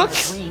information Look!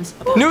 from our dreams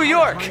about New how to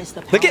York! harness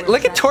the Look power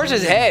at of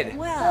Torch's head.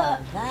 Well,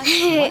 that's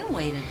one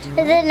way to do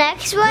The it.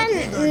 next one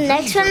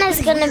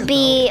is gonna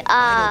be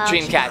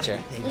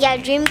Dreamcatcher. yeah,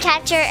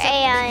 Dreamcatcher The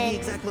and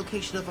exact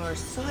location of our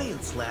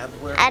science lab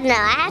where I don't know.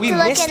 I have We to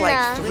look missed in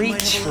like the 3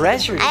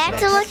 treasures. I have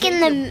to look in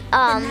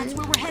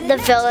the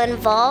villain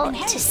vault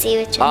to see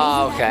which one.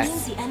 Oh, That okay.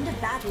 means the end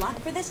of bad luck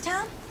for this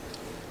town?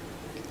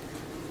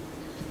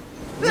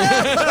 Oh,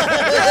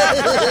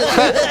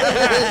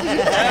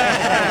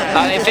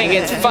 they think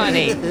it's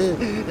funny.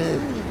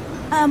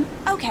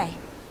 Okay.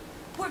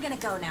 We're gonna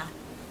go now.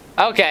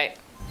 Okay.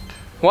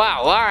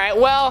 Wow, alright,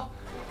 well,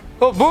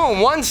 boom,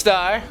 1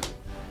 star.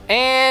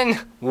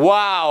 And,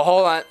 wow,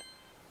 hold on.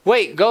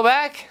 Wait, go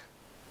back?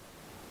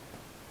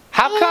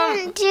 How I come?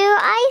 didn't do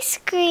ice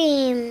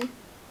cream.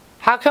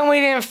 How come we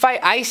didn't fight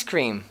Ice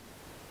Cream?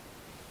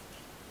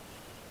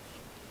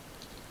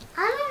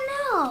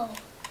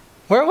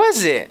 Where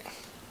was it?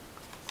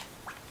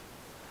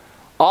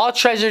 All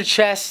treasure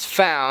chests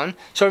found.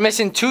 So we're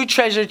missing 2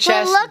 treasure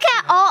chests. Well, look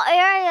at all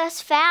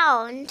areas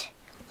found.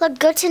 Look,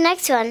 go to the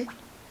next one.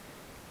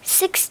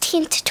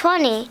 16 to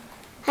 20.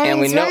 That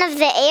means one of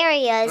the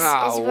areas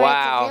is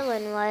where the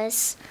villain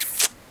was.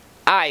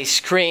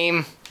 Ice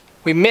cream.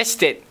 We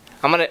missed it.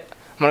 I'm gonna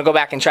go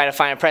back and try to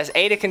find it. Press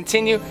A to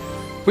continue.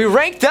 We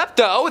ranked up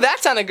though.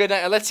 That's on a good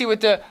night. Let's see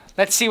what the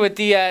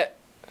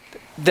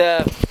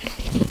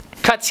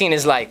cutscene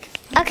is like.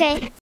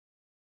 Okay.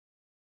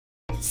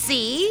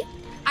 See?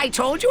 I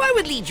told you I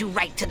would lead you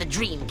right to the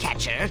dream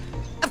catcher.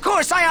 Of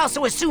course, I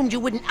also assumed you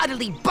wouldn't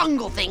utterly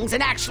bungle things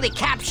and actually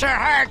capture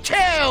her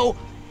too.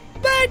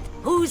 But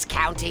who's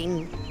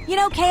counting? You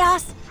know,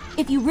 Chaos,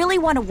 if you really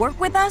want to work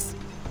with us,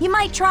 you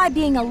might try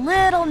being a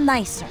little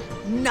nicer.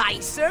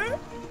 Nicer?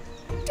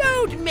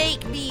 Don't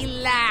make me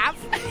laugh.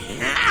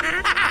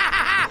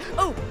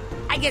 Oh,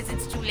 I guess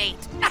it's too late.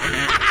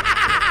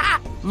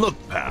 Look,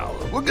 pal,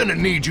 we're gonna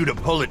need you to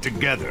pull it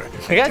together.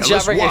 Tell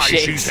us why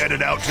she's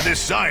headed out to this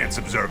science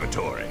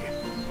observatory.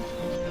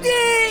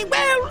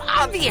 Well,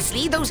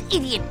 obviously, those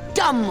idiot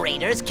dumb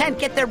raiders can't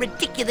get their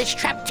ridiculous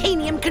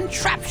Traptanium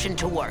contraption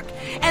to work,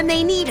 and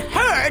they need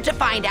her to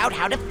find out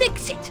how to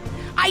fix it.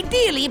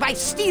 Ideally, by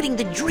stealing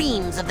the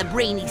dreams of the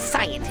brainy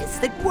scientists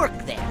that work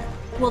there.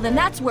 Well, then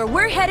that's where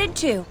we're headed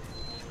to.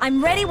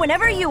 I'm ready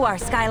whenever you are,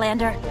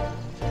 Skylander.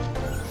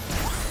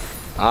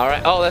 All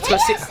right. Oh, let's go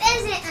see. This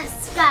isn't a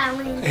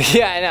Skylander.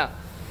 Yeah, I know.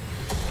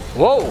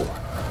 Whoa.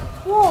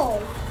 Whoa.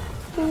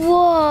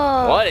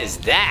 Whoa. What is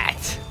that?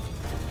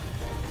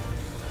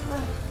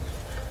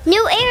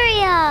 New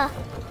area.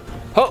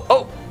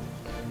 Oh.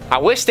 I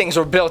wish things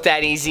were built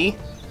that easy.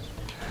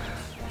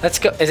 Let's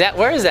go.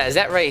 Where is that? Is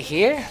that right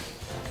here?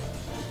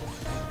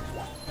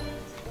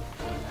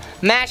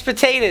 Mashed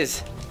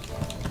potatoes.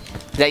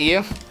 Is that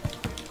you?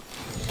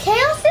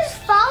 Chaos is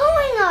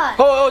following us.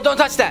 Oh, don't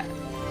touch that.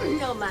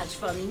 No match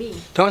for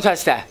me. Don't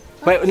touch that.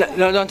 Wait,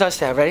 no, don't touch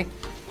that. Ready?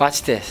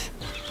 Watch this.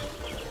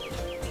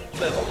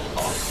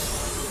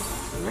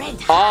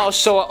 Oh,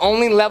 so it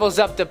only levels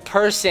up the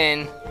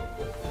person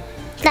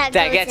that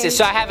gets it.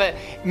 So I have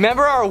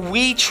remember our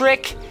Wii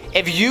trick?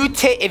 If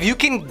you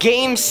can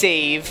game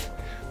save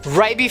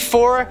right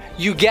before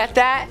you get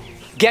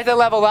the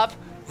level up,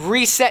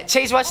 reset.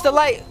 Chase, watch the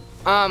light.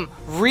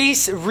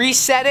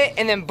 Reset it,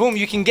 and then boom,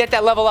 you can get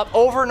that level up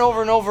over and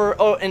over and over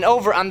and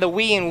over on the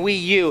Wii and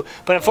Wii U.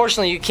 But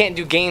unfortunately, you can't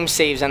do game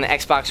saves on the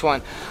Xbox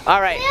One.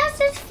 All right.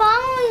 Chaos is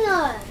following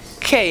us.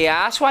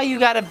 Chaos, why you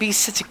gotta be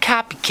such a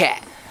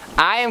copycat?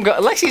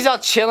 Lexi's all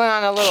chilling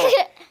on a little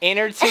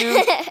inner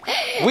tube.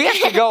 We have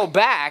to go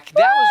back.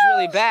 That was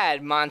really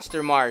bad,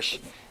 Monster Marsh.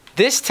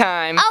 This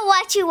time. I'll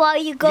watch you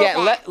while you go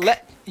back. Yeah,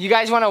 you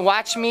guys want to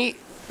watch me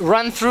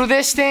run through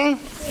this thing?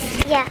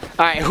 Yeah.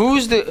 All right,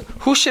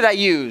 who should I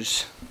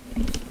use?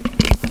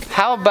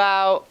 How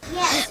about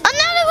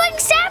another Wing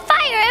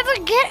Sapphire?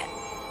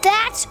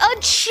 That's a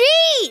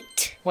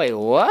cheat. Wait,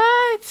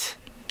 what?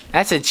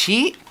 That's a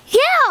cheat?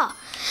 Yeah.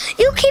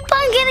 You keep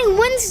on getting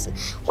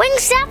Wing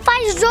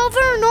Sapphires over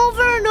and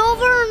over and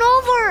over and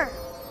over.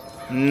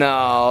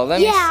 No,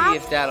 let me see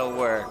if that'll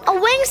work. A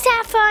Wing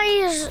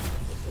Sapphire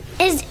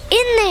is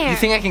in there. You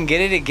think I can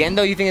get it again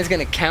though? You think it's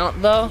gonna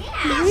count though?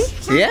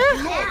 Yeah?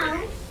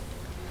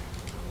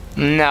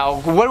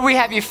 No. What do we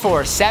have you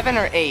for? 7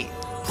 or 8?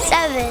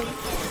 7.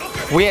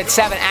 We had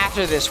 7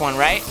 after this one,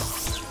 right?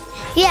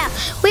 Yeah,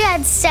 we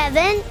had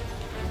 7.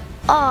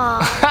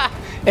 Aw.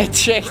 It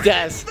tricked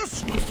us.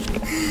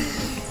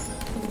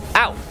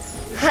 Ow.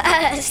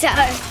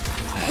 Sorry.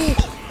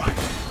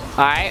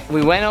 Alright,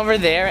 we went over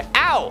there.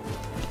 Ow!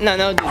 No,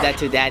 don't do that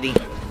to Daddy.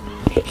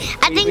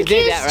 I think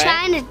he was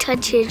trying to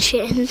touch your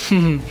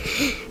chin.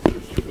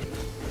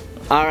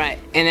 Alright,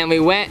 and then we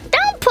went.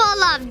 Don't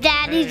pull off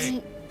Daddy's.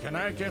 Hey, can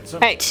I get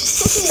some? Hey,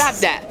 stop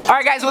that.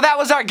 Alright, guys, well, that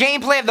was our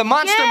gameplay of the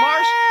Monster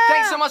Marsh.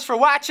 Thanks so much for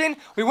watching.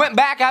 We went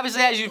back,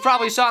 obviously, as you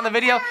probably saw in the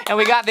video, and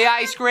we got the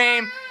ice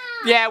cream.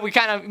 Yeah, we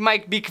kind of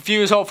might be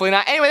confused, hopefully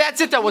not. Anyway, that's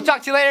it, though. We'll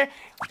talk to you later.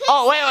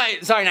 Oh,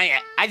 wait. Sorry, not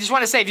yet. I just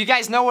want to say, if you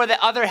guys know where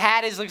the other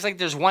hat is, looks like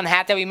there's one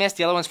hat that we missed.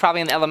 The other one's probably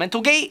in the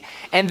elemental gate.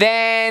 And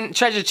then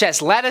treasure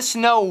chest. Let us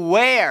know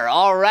where,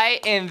 all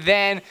right? And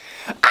then,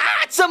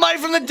 it's somebody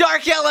from the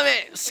dark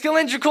element.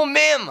 Cylindrical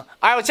Mim. All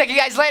right, we'll check you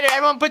guys later.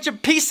 Everyone put your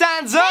peace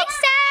signs up.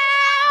 Peace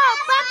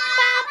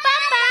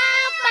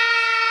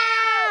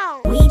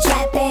out. We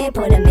trapped and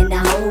put him in the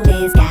hole.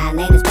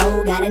 Skylanders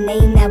Pro got a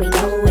name that we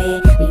know.